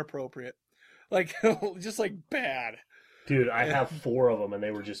so inappropriate, like just like bad. Dude, I have 4 of them, and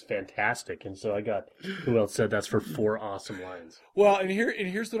they were just fantastic. And so I got who else said that's for 4 awesome lines. Well, and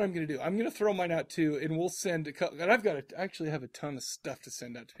here's what I'm going to do. I'm going to throw mine out too, and we'll send a couple. And I actually have a ton of stuff to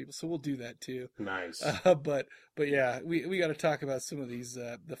send out to people, so we'll do that too. Nice. But yeah, we got to talk about some of these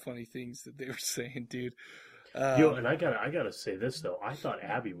the funny things that they were saying, dude. And I gotta say this though. I thought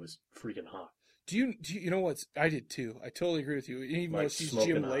Abby was freaking hot. Do you know what? I did too. I totally agree with you. Even though she's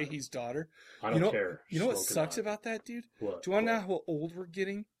Jim Leahy's daughter. I don't care. You know what sucks about that, dude? What? Do you want to know how old we're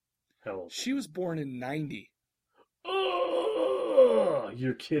getting? How old? She was born in 90. Oh,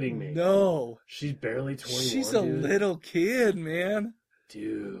 you're kidding me. No. She's barely 21. She's a little kid, man.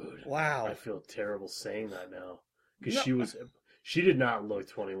 Dude. Wow. I feel terrible saying that now. Because she did not look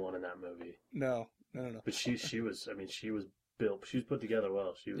 21 in that movie. No. But she was built. She was put together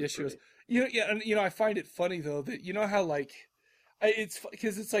well. She was. And I find it funny though that you know how like it's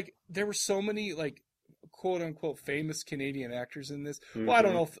because it's like there were so many like quote unquote famous Canadian actors in this. Mm-hmm. Well, I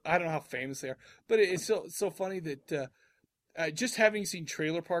don't know how famous they are, but it's so funny that just having seen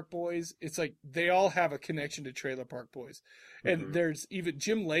Trailer Park Boys, it's like they all have a connection to Trailer Park Boys. And there's even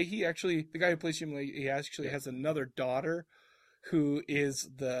Jim Leahy, actually, the guy who plays Jim Leahy, he actually has another daughter who is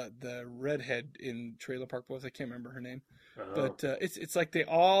the redhead in Trailer Park Boys. I can't remember her name. But it's like they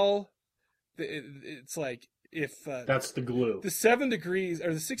all, it's like if... that's the glue. The 7 degrees,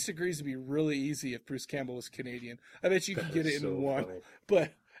 or the 6 degrees would be really easy if Bruce Campbell was Canadian. I bet you could get it in one. Funny.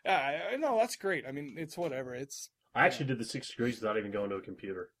 But, no, that's great. I mean, it's whatever. I actually did the 6 degrees without even going to a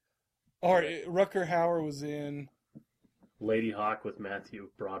computer. Or Rutger Hauer was in... Lady Hawk with Matthew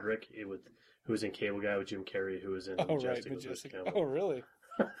Broderick, who was in Cable Guy with Jim Carrey, who was in Majestic with Bruce Campbell. Oh, really?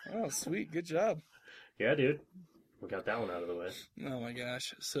 Oh, sweet. Good job. Yeah, dude. We got that one out of the way. Oh, my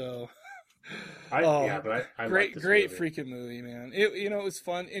gosh. So... I great movie. Freaking movie, man. It was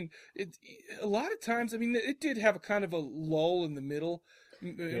fun, and a lot of times, I mean, it did have a kind of a lull in the middle.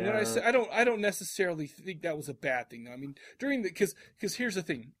 Yeah. When I say I don't necessarily think that was a bad thing. I mean, during because here's the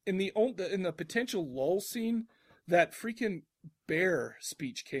thing, in the potential lull scene, that freaking bear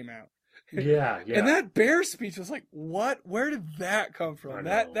speech came out. Yeah. And that bear speech was like, what? Where did that come from?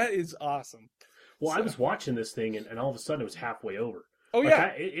 That is awesome. Well, I was watching this thing, and all of a sudden it was halfway over. Oh, yeah.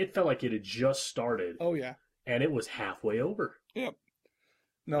 It felt like it had just started. Oh, yeah. And it was halfway over. Yep.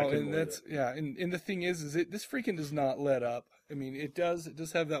 No, and that's, and the thing is this freaking does not let up. I mean, it does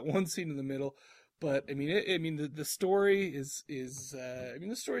have that one scene in the middle, but, I mean, the story is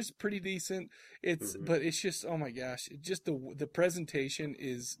the story's pretty decent. But it's just, oh my gosh, the presentation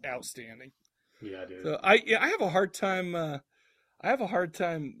is outstanding. Yeah, dude. So I have a hard time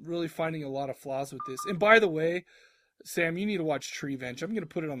really finding a lot of flaws with this. And by the way, Sam, you need to watch Treevenge. I'm going to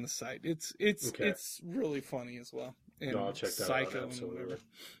put it on the site. It's really funny as well. And I'll check that Psycho out. And whatever.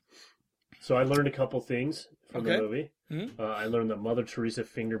 So I learned a couple things from the movie. Mm-hmm. I learned that Mother Teresa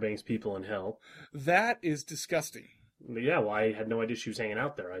finger bangs people in hell. That is disgusting. Yeah, well, I had no idea she was hanging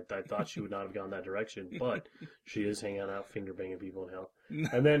out there. I thought she would not have gone that direction, but she is hanging out finger banging people in hell.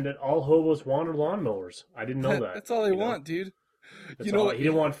 And then that all hobos wanted lawnmowers. I didn't know that. That's all they want, dude. He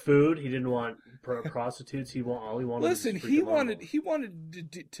didn't want food. He didn't want prostitutes. All he wanted. Listen, he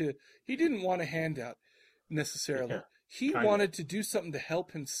didn't want a handout necessarily. Yeah, he wanted to do something to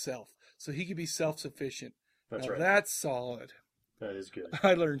help himself, so he could be self-sufficient. That's right. That's solid. That is good.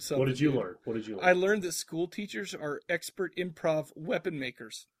 I learned something. What did you learn? I learned that school teachers are expert improv weapon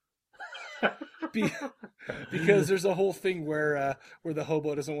makers. Because there's a whole thing where the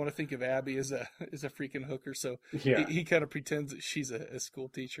hobo doesn't want to think of Abby as a freaking hooker, so he kind of pretends that she's a school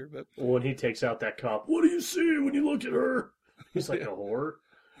teacher. But when he takes out that cop, what do you see when you look at her? He's like a whore.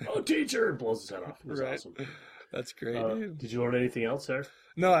 Oh, teacher! And blows his head off. It was awesome. That's great. Dude. Did you learn anything else there?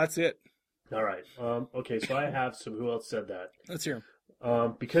 No, that's it. All right. Okay, so I have some. Who else said that? Let's hear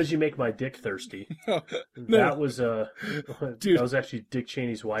 'em. Because you make my dick thirsty. No. That was Dude. That was actually Dick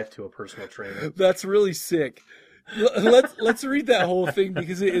Cheney's wife to a personal trainer. That's really sick. Let's read that whole thing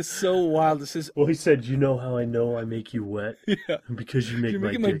because it is so wild. It says, well, he said, "You know how I know I make you wet? Yeah, because you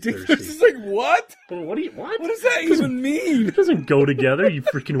make my dick thirsty." It's like, what? What does that even mean? It doesn't go together. You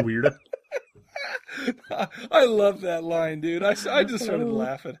freaking weirdo. I love that line, dude. I just started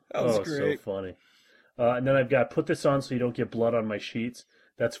laughing. That was great. So funny. And then I've got, put this on so you don't get blood on my sheets.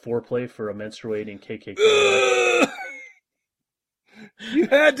 That's foreplay for a menstruating KKK. You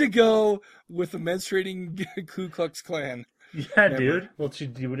had to go with the menstruating Ku Klux Klan. Yeah, dude. Well, she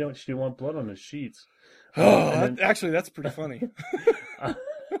didn't want blood on the sheets. Actually, that's pretty funny.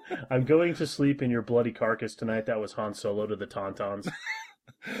 I'm going to sleep in your bloody carcass tonight. That was Han Solo to the Tauntauns.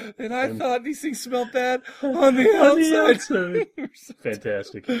 And I thought these things smelled bad on the outside.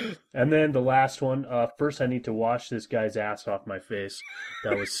 Fantastic. And then the last one. First, I need to wash this guy's ass off my face.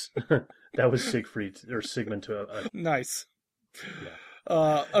 That was Sigmund to a nice. Yeah.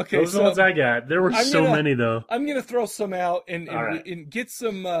 Okay, those are the ones I got. There were many though. I'm gonna throw some out and get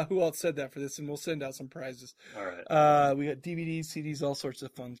some. Who else said that for this? And we'll send out some prizes. All right. We got DVDs, CDs, all sorts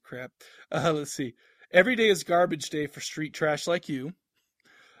of fun crap. Let's see. Every day is garbage day for street trash like you.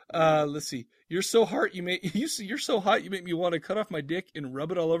 Let's see. You're so hot you make me want to cut off my dick and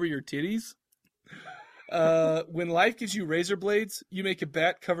rub it all over your titties. When life gives you razor blades, you make a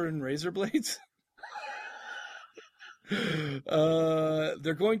bat covered in razor blades.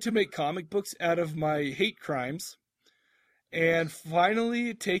 They're going to make comic books out of my hate crimes. And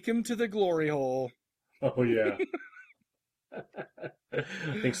finally, take him to the glory hole. Oh, yeah.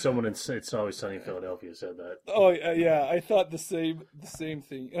 I think someone in It's Always Sunny in Philadelphia said that. Oh, yeah. I thought the same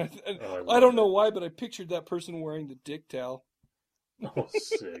thing. I don't know why, but I pictured that person wearing the dick towel. Oh,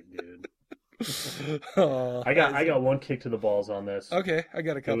 sick, dude. Oh, I got one kick to the balls on this. okay. I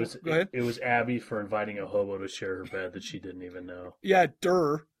got a couple. Go ahead. It was Abby for inviting a hobo to share her bed that she didn't even know. Yeah,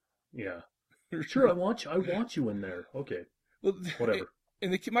 Durr. Yeah. Sure, I want you in there. Okay. Well, Whatever.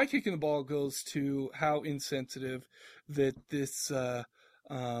 And my kick in the ball goes to how insensitive that this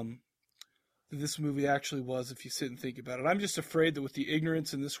movie actually was. If you sit and think about it, I'm just afraid that with the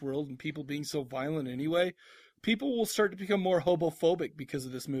ignorance in this world and people being so violent anyway, people will start to become more hobophobic because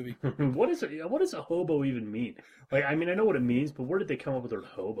of this movie. What does a hobo even mean? Like, I mean, I know what it means, but where did they come up with the word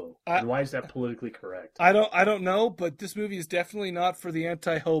hobo? And why is that politically correct? I don't know, but this movie is definitely not for the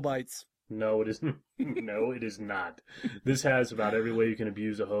anti-hobites. No, it isn't. No, it is not. This has about every way you can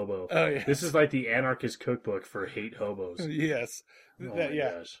abuse a hobo. Oh yeah. This is like the anarchist cookbook for hate hobos. Yes. Oh my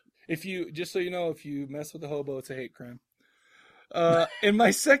gosh. If you just so you know, if you mess with a hobo, it's a hate crime. And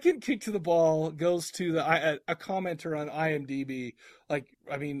my second kick to the ball goes to a commenter on IMDb. Like,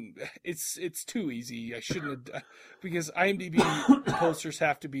 I mean, it's too easy. I shouldn't have, because IMDb posters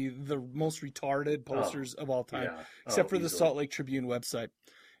have to be the most retarded posters of all time, except for the Salt Lake Tribune website.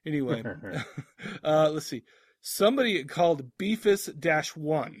 Anyway, let's see. Somebody called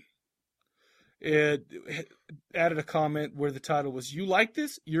Beefus-1 it added a comment where the title was, "You like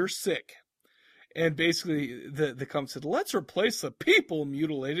this? You're sick." And basically, the comment said, "Let's replace the people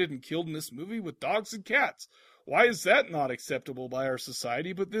mutilated and killed in this movie with dogs and cats. Why is that not acceptable by our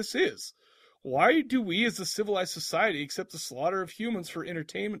society, but this is? Why do we as a civilized society accept the slaughter of humans for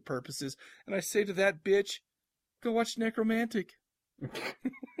entertainment purposes?" And I say to that bitch, go watch Necromantic.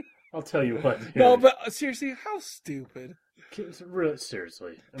 I'll tell you what. Dude. No, but seriously, how stupid. Really,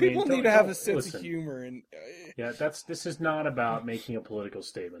 seriously. People need to have a sense of humor. And yeah, this is not about making a political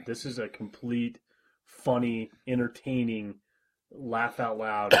statement. This is a complete, funny, entertaining, laugh out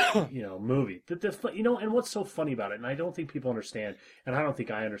loud, movie. And what's so funny about it, and I don't think people understand, and I don't think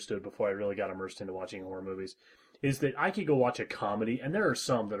I understood before I really got immersed into watching horror movies, is that I could go watch a comedy, and there are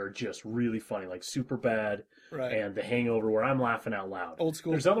some that are just really funny, like Superbad and The Hangover, where I'm laughing out loud. Old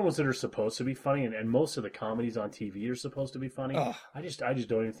school. There's other ones that are supposed to be funny, and most of the comedies on TV are supposed to be funny. Oh. I just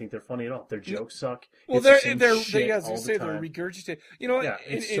don't even think they're funny at all. Their jokes suck. Well, they're they're regurgitated.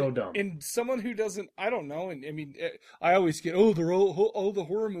 it's so dumb. And someone who doesn't, I don't know. And I mean, I always get, all the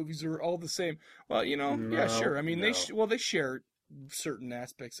horror movies are all the same. Well, yeah, sure. I mean, they share certain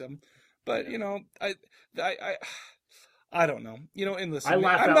aspects of them. But I don't know. And listen, I'm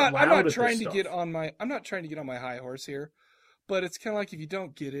not trying to get on my high horse here, but it's kind of like, if you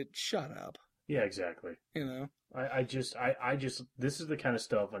don't get it, shut up. Yeah, exactly. I just this is the kind of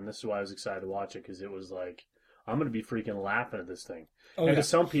stuff, and this is why I was excited to watch it, because it was like, I'm going to be freaking laughing at this thing. Oh, and to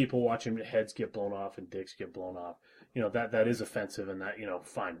some people, watching heads get blown off and dicks get blown off, that is offensive, and that,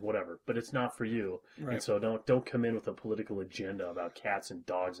 fine, whatever. But it's not for you. Right. And so don't come in with a political agenda about cats and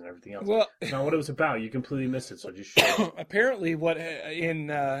dogs and everything else. Well, it's not what it was about. You completely missed it, so just shut up. Apparently, when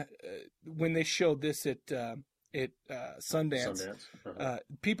they showed this at Sundance,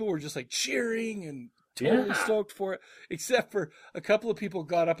 people were just like cheering and totally stoked for it, except for a couple of people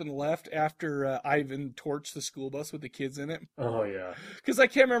got up and left after Ivan torched the school bus with the kids in it. Oh yeah, because I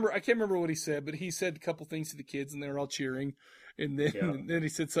can't remember what he said, but he said a couple things to the kids, and they were all cheering. And then he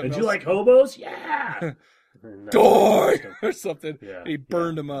said something. Did you like hobos? Yeah, die or something. Yeah, he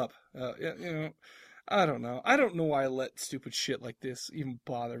burned them up. I don't know. I don't know why I let stupid shit like this even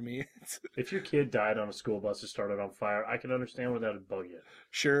bother me. If your kid died on a school bus or started on fire, I can understand where that would bug you.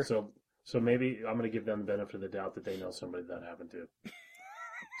 Sure. So maybe I'm going to give them the benefit of the doubt that they know somebody that happened to.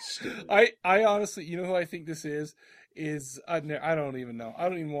 Stupid. I honestly, who I think this is I don't even know. I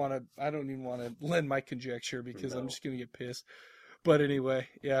don't even want to lend my conjecture, because I'm just going to get pissed. But anyway,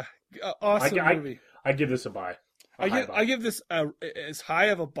 yeah, awesome movie. I give this a buy. I give this as high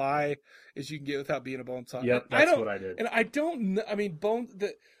of a buy as you can get without being a Bonesaw. Yep, that's what I did. And I don't know. I mean,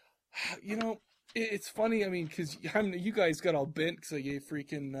 it's funny. I mean, because you guys got all bent because I gave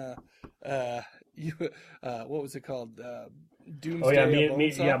freaking what was it called? Doomsday. Oh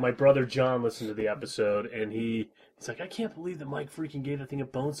yeah, my brother John listened to the episode, and he's like, I can't believe that Mike freaking gave that thing a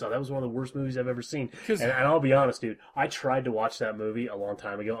Bonesaw. That was one of the worst movies I've ever seen. And I'll be honest, dude, I tried to watch that movie a long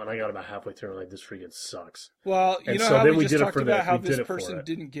time ago, and I got about halfway through and like, this freaking sucks. Well, how we just talked about how this person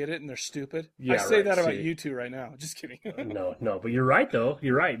didn't get it and they're stupid? Yeah, I say that about you two right now. Just kidding. No, but you're right, though.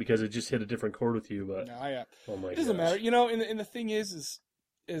 You're right, because it just hit a different chord with you. But oh my, it doesn't matter. And the thing is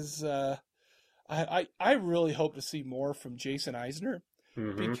I really hope to see more from Jason Eisner,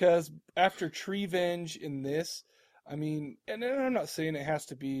 because after Treevenge in this, I mean, and I'm not saying it has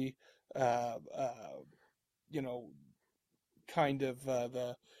to be, kind of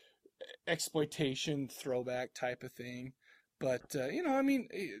the exploitation throwback type of thing, But I mean,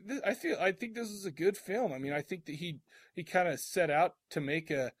 I think this is a good film. I mean, I think that he kind of set out to make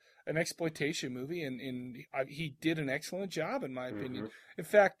an exploitation movie, and he did an excellent job, in my opinion. In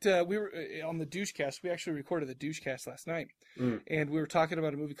fact, we were on the Douchecast. We actually recorded the Douchecast last night, and we were talking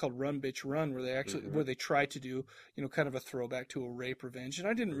about a movie called Run, Bitch, Run, where they actually where they tried to do kind of a throwback to a rape revenge, and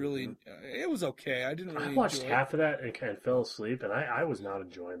I didn't really. It was okay. I didn't really. I watched enjoy half of that and kind of fell asleep, and I was not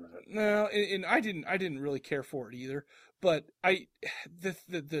enjoying that. No, and I didn't really care for it either. But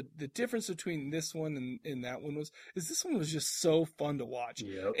the difference between this one and that one is this one was just so fun to watch,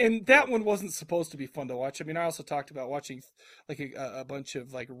 and that one wasn't supposed to be fun to watch. I mean, I also talked about watching like a bunch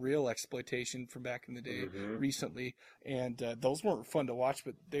of like real exploitation from back in the day recently, and those weren't fun to watch,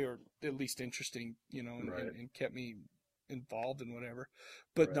 but they were at least interesting, and kept me involved in whatever.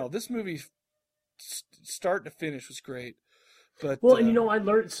 But no, this movie start to finish was great. But and I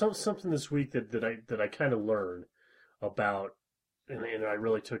learned something this week that I kind of learned about, and I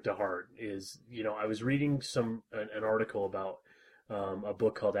really took to heart, is I was reading an article about a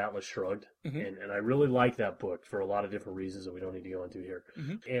book called Atlas Shrugged, and I really like that book for a lot of different reasons that we don't need to go into here.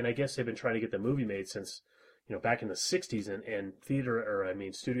 And I guess they've been trying to get the movie made since back in the 60s, and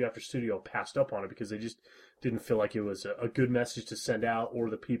studio after studio passed up on it because they just didn't feel like it was a good message to send out, or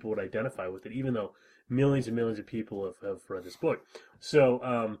the people would identify with it, even though millions and millions of people have read this book.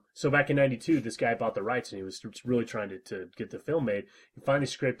 So back in 92, this guy bought the rights, and he was really trying to get the film made. He finally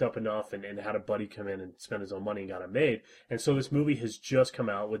scraped up enough and had a buddy come in and spend his own money and got it made. And so this movie has just come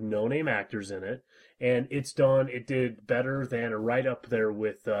out with no-name actors in it, and it did better than, or right up there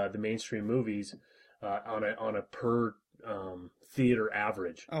with the mainstream movies on a per theater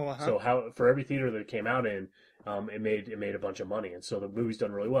average. So for every theater that it came out in, it made a bunch of money, and so the movie's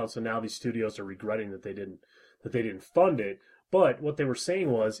done really well. So now these studios are regretting that they didn't fund it. But what they were saying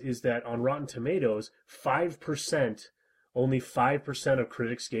is that on Rotten Tomatoes, only 5% of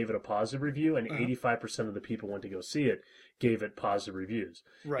critics gave it a positive review, and 85% of the people went to go see it gave it positive reviews.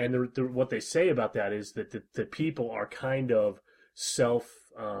 Right. And what they say about that is that the people are kind of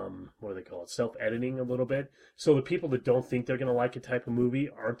self-editing a little bit. So the people that don't think they're going to like a type of movie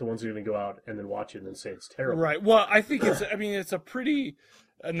aren't the ones who are going to go out and then watch it and then say it's terrible. Right. Well, I think it's a pretty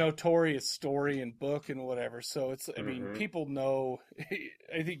notorious story and book and whatever. So it's, people know,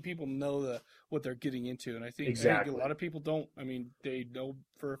 I think people know what they're getting into. And I think a lot of people don't, they know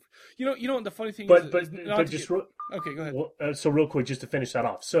what the funny thing is. Okay, go ahead. Well, so real quick, just to finish that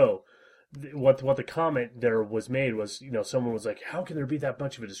off. So, what the comment there was made was, someone was like, how can there be that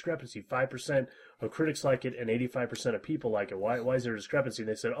much of a discrepancy? 5% of critics like it and 85% of people like it. Why is there a discrepancy? And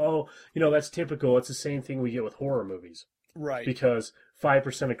they said, that's typical. It's the same thing we get with horror movies. Right. Because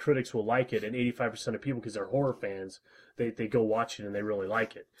 5% of critics will like it, and 85% of people, because they're horror fans, they go watch it and they really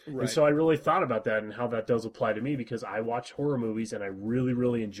like it. Right. And so I really thought about that and how that does apply to me, because I watch horror movies and I really,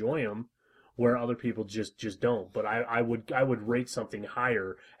 really enjoy them, where other people just don't. But I would rate something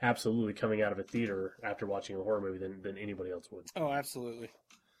higher, absolutely, coming out of a theater after watching a horror movie than anybody else would. Oh, absolutely.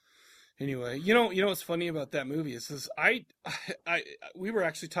 Anyway, what's funny about that movie is we were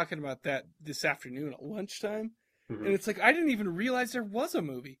actually talking about that this afternoon at lunchtime, and it's like I didn't even realize there was a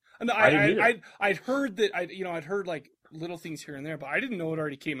movie. And I'd heard that I'd heard like little things here and there, but I didn't know it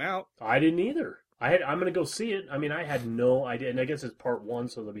already came out. I didn't either. I'm gonna go see it. I had no idea, and I guess it's part one,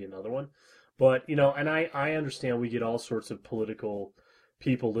 so there'll be another one. But, and I understand we get all sorts of political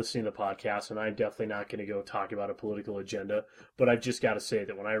people listening to podcasts, and I'm definitely not going to go talk about a political agenda. But I've just got to say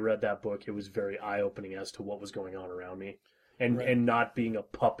that when I read that book, it was very eye-opening as to what was going on around me. And not being a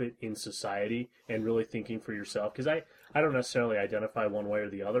puppet in society and really thinking for yourself. Because I don't necessarily identify one way or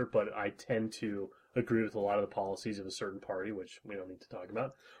the other, but I tend to agree with a lot of the policies of a certain party, which we don't need to talk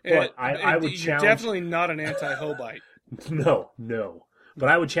about. But I would challenge... You're definitely not an anti-Hobite. No. But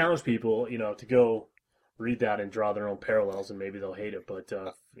I would challenge people, to go read that and draw their own parallels, and maybe they'll hate it. But,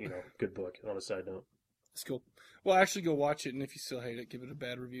 good book on a side note. That's cool. Well, actually go watch it, and if you still hate it, give it a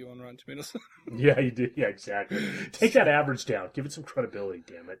bad review on Rotten Tomatoes. Yeah, you do. Yeah, exactly. Take that average down. Give it some credibility,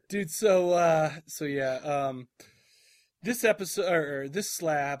 damn it. Dude, this episode, or this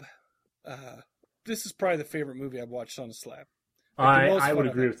Slab, this is probably the favorite movie I've watched on a Slab. I would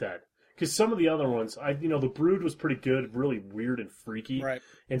agree with that. Because some of the other ones, The Brood was pretty good, really weird and freaky. Right.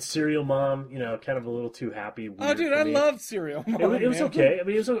 And Serial Mom, kind of a little too happy. Oh, dude, I loved Serial Mom. It was okay.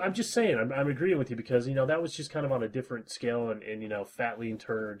 I'm just saying, I'm agreeing with you because, that was just kind of on a different scale, and Fat Lean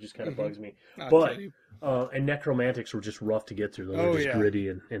Turner just kind of bugs me. But, and Necromantics were just rough to get through. They were just gritty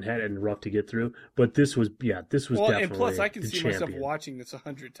and rough to get through. But this was definitely and plus I can see myself watching this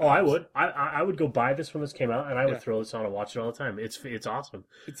 100 times. Oh, I would. I would go buy this when this came out, and I would throw this on and watch it all the time. It's awesome.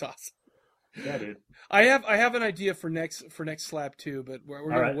 It's awesome. Yeah, dude. I have an idea for next Slab too, but we're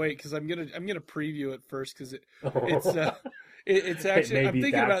gonna right. wait because I'm gonna preview it first because Oh. it's actually It may I'm be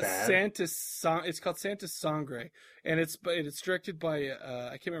thinking that about bad. It's called Santa Sangre, and it's directed by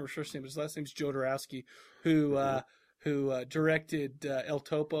I can't remember his first name, but his last name's Jodorowsky, who directed El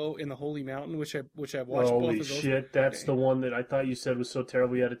Topo in the Holy Mountain, which I've watched both Holy of those. shit! That's the one that I thought you said was so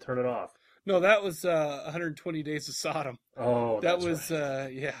terrible you had to turn it off. No, that was 120 Days of Sodom. Oh, That that's was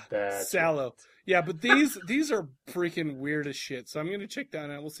right. yeah, That's Sallow. right. Yeah, but these are freaking weird as shit. So I'm gonna check that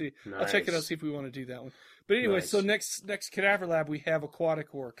out. We'll see. I'll check it out, Nice. see if we want to do that one. But anyway, Nice. so next Cadaver Lab we have Aquatic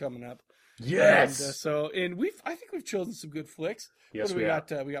Horror coming up. Yes. And I think we've chosen some good flicks. Yes, What do we have.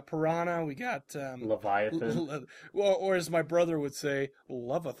 got? We got Piranha. We got Leviathan. or as my brother would say,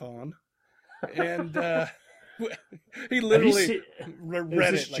 Lovathon. And he literally read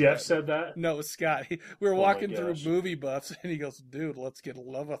Is this it. Like Jeff that. said that? No, it was Scott. We were Oh my walking through gosh. movie buffs, and he goes, "Dude, let's get a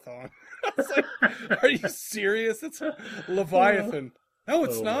Lovathon." I was like, "Are you serious? It's a Leviathan." No,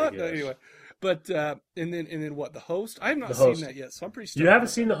 it's Oh my not. gosh. Anyway, but and then what? The Host? I have not The seen Host. that yet, so I'm pretty. You haven't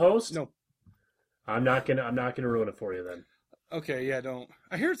seen The Host? No. I'm not gonna ruin it for you then. Okay, yeah, don't.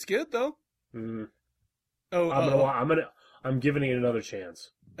 I hear it's good though. Mm. Oh, I'm giving it another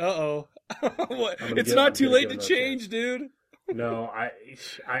chance. What? I'm It's not too gonna late give to it another change, dude. No,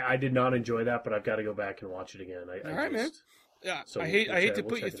 I did not enjoy that, but I've got to go back and watch it again. All right, man. Yeah, So I hate to we'll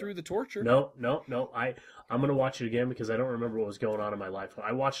put you check it through out. the torture. No. I'm gonna watch it again because I don't remember what was going on in my life.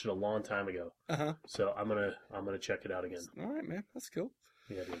 I watched it a long time ago. So I'm gonna check it out again. All right, man. That's cool.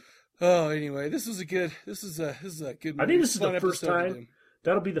 Yeah, dude. Oh, anyway, this is a good movie. I think this is Fun the first episode to time. do.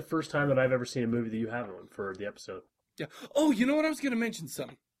 That'll be the first time that I've ever seen a movie that you haven't for the episode. Yeah. Oh, you know what? I was going to mention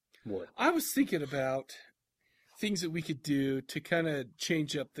something. What? I was thinking about things that we could do to kind of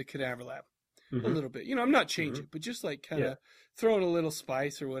change up the Cadaver Lab a little bit. You know, I'm not changing, but just like kind of throw in a little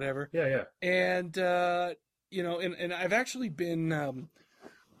spice or whatever. Yeah. And you know, and I've actually been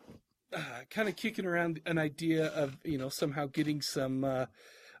kind of kicking around an idea of, you know, somehow getting some I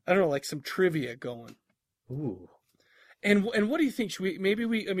don't know, like some trivia going. Ooh. And what do you think? Should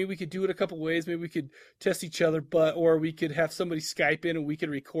we could do it a couple ways. Maybe we could test each other, or we could have somebody Skype in and we could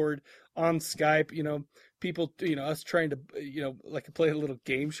record on Skype, you know, people, you know, us trying to, you know, like play a little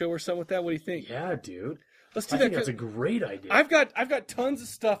game show or something with that. What do you think? Yeah, dude. Let's do I that. think that's a great idea. I've got tons of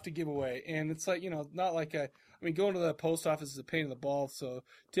stuff to give away, and it's like, you know, not like going to the post office is a pain in the balls. So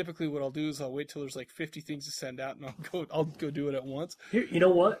typically, what I'll do is I'll wait till there's like 50 things to send out, and I'll go do it at once. Here, you know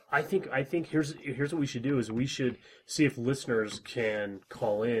what? I think here's what we should do is we should see if listeners can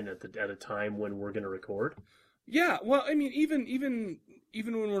call in at a time when we're going to record. Yeah, well, I mean, even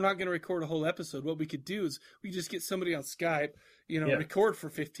when we're not going to record a whole episode, what we could do is we just get somebody on Skype, you know, record for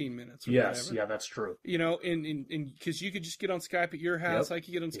 15 minutes. Or whatever. Yeah, that's true. You know, and because you could just get on Skype at your house, I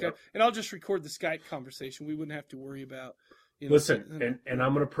could get on Skype, and I'll just record the Skype conversation. We wouldn't have to worry about. You know, Listen, and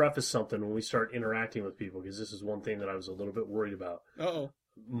I'm going to preface something when we start interacting with people because this is one thing that I was a little bit worried about.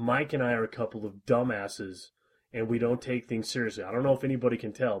 Mike and I are a couple of dumbasses, and we don't take things seriously. I don't know if anybody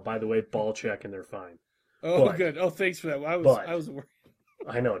can tell. By the way, ball check and they're fine. Oh, good. Oh, thanks for that. I was worried.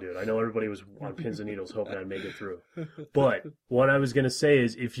 I know, dude. I know everybody was on pins and needles hoping I'd make it through. But what I was going to say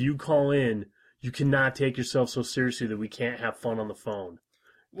is if you call in, you cannot take yourself so seriously that we can't have fun on the phone.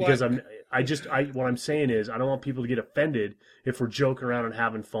 Because what I'm saying is I don't want people to get offended if we're joking around and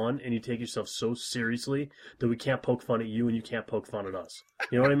having fun and you take yourself so seriously that we can't poke fun at you and you can't poke fun at us.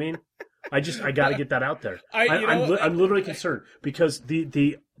 You know what I mean? I got to get that out there. I'm literally concerned because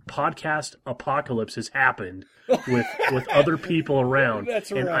the podcast apocalypse has happened with other people around.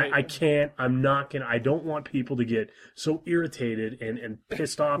 That's and right. I don't want people to get so irritated and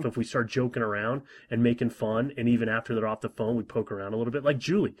pissed off if we start joking around and making fun, and even after they're off the phone, we poke around a little bit. Like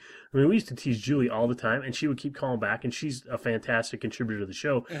Julie. I mean, we used to tease Julie all the time, and she would keep calling back, and she's a fantastic contributor to the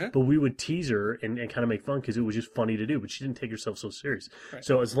show, but we would tease her and kind of make fun because it was just funny to do, but she didn't take herself so serious. Right.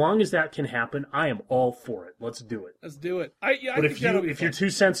 So as long as that can happen, I am all for it. Let's do it. Let's do it. But if you're too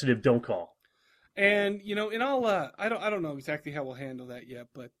sensitive, don't call. And you know, and I don't know exactly how we'll handle that yet,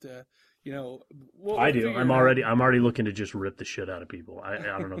 but you know, I do. I'm already looking to just rip the shit out of people. I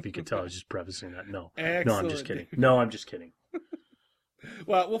don't know if you could tell. I was just prefacing that. No, I'm just kidding. No, I'm just kidding.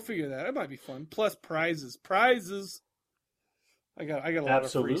 Well, we'll figure that. It might be fun. Plus prizes. I got a lot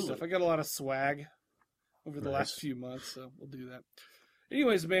of free stuff. I got a lot of swag over the last few months, so we'll do that.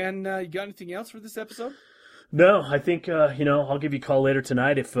 Anyways, man, you got anything else for this episode? No, I think, I'll give you a call later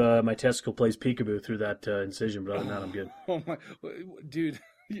tonight if my testicle plays peekaboo through that incision, but other than that, I'm good. Oh, my. Dude,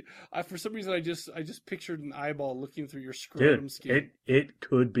 for some reason, I just pictured an eyeball looking through your scrotum skin. It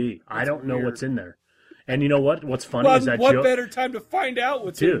could be. That's I don't know weird. what's in there. And you know what? What's funny is that what better time to find out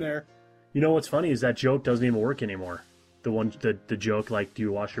what's in there? You know what's funny is that joke doesn't even work anymore. The joke, like, do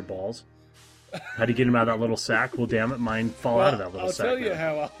you wash your balls? How do you get them out of that little sack? Well, damn it, mine fall out of that little sack. I'll tell you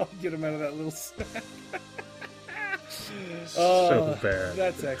how I'll get them out of that little sack. So bad.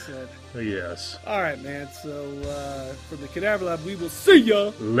 That's excellent. Yes. All right, man. So from the Cadaver Lab, we will see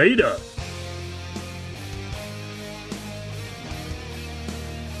ya later.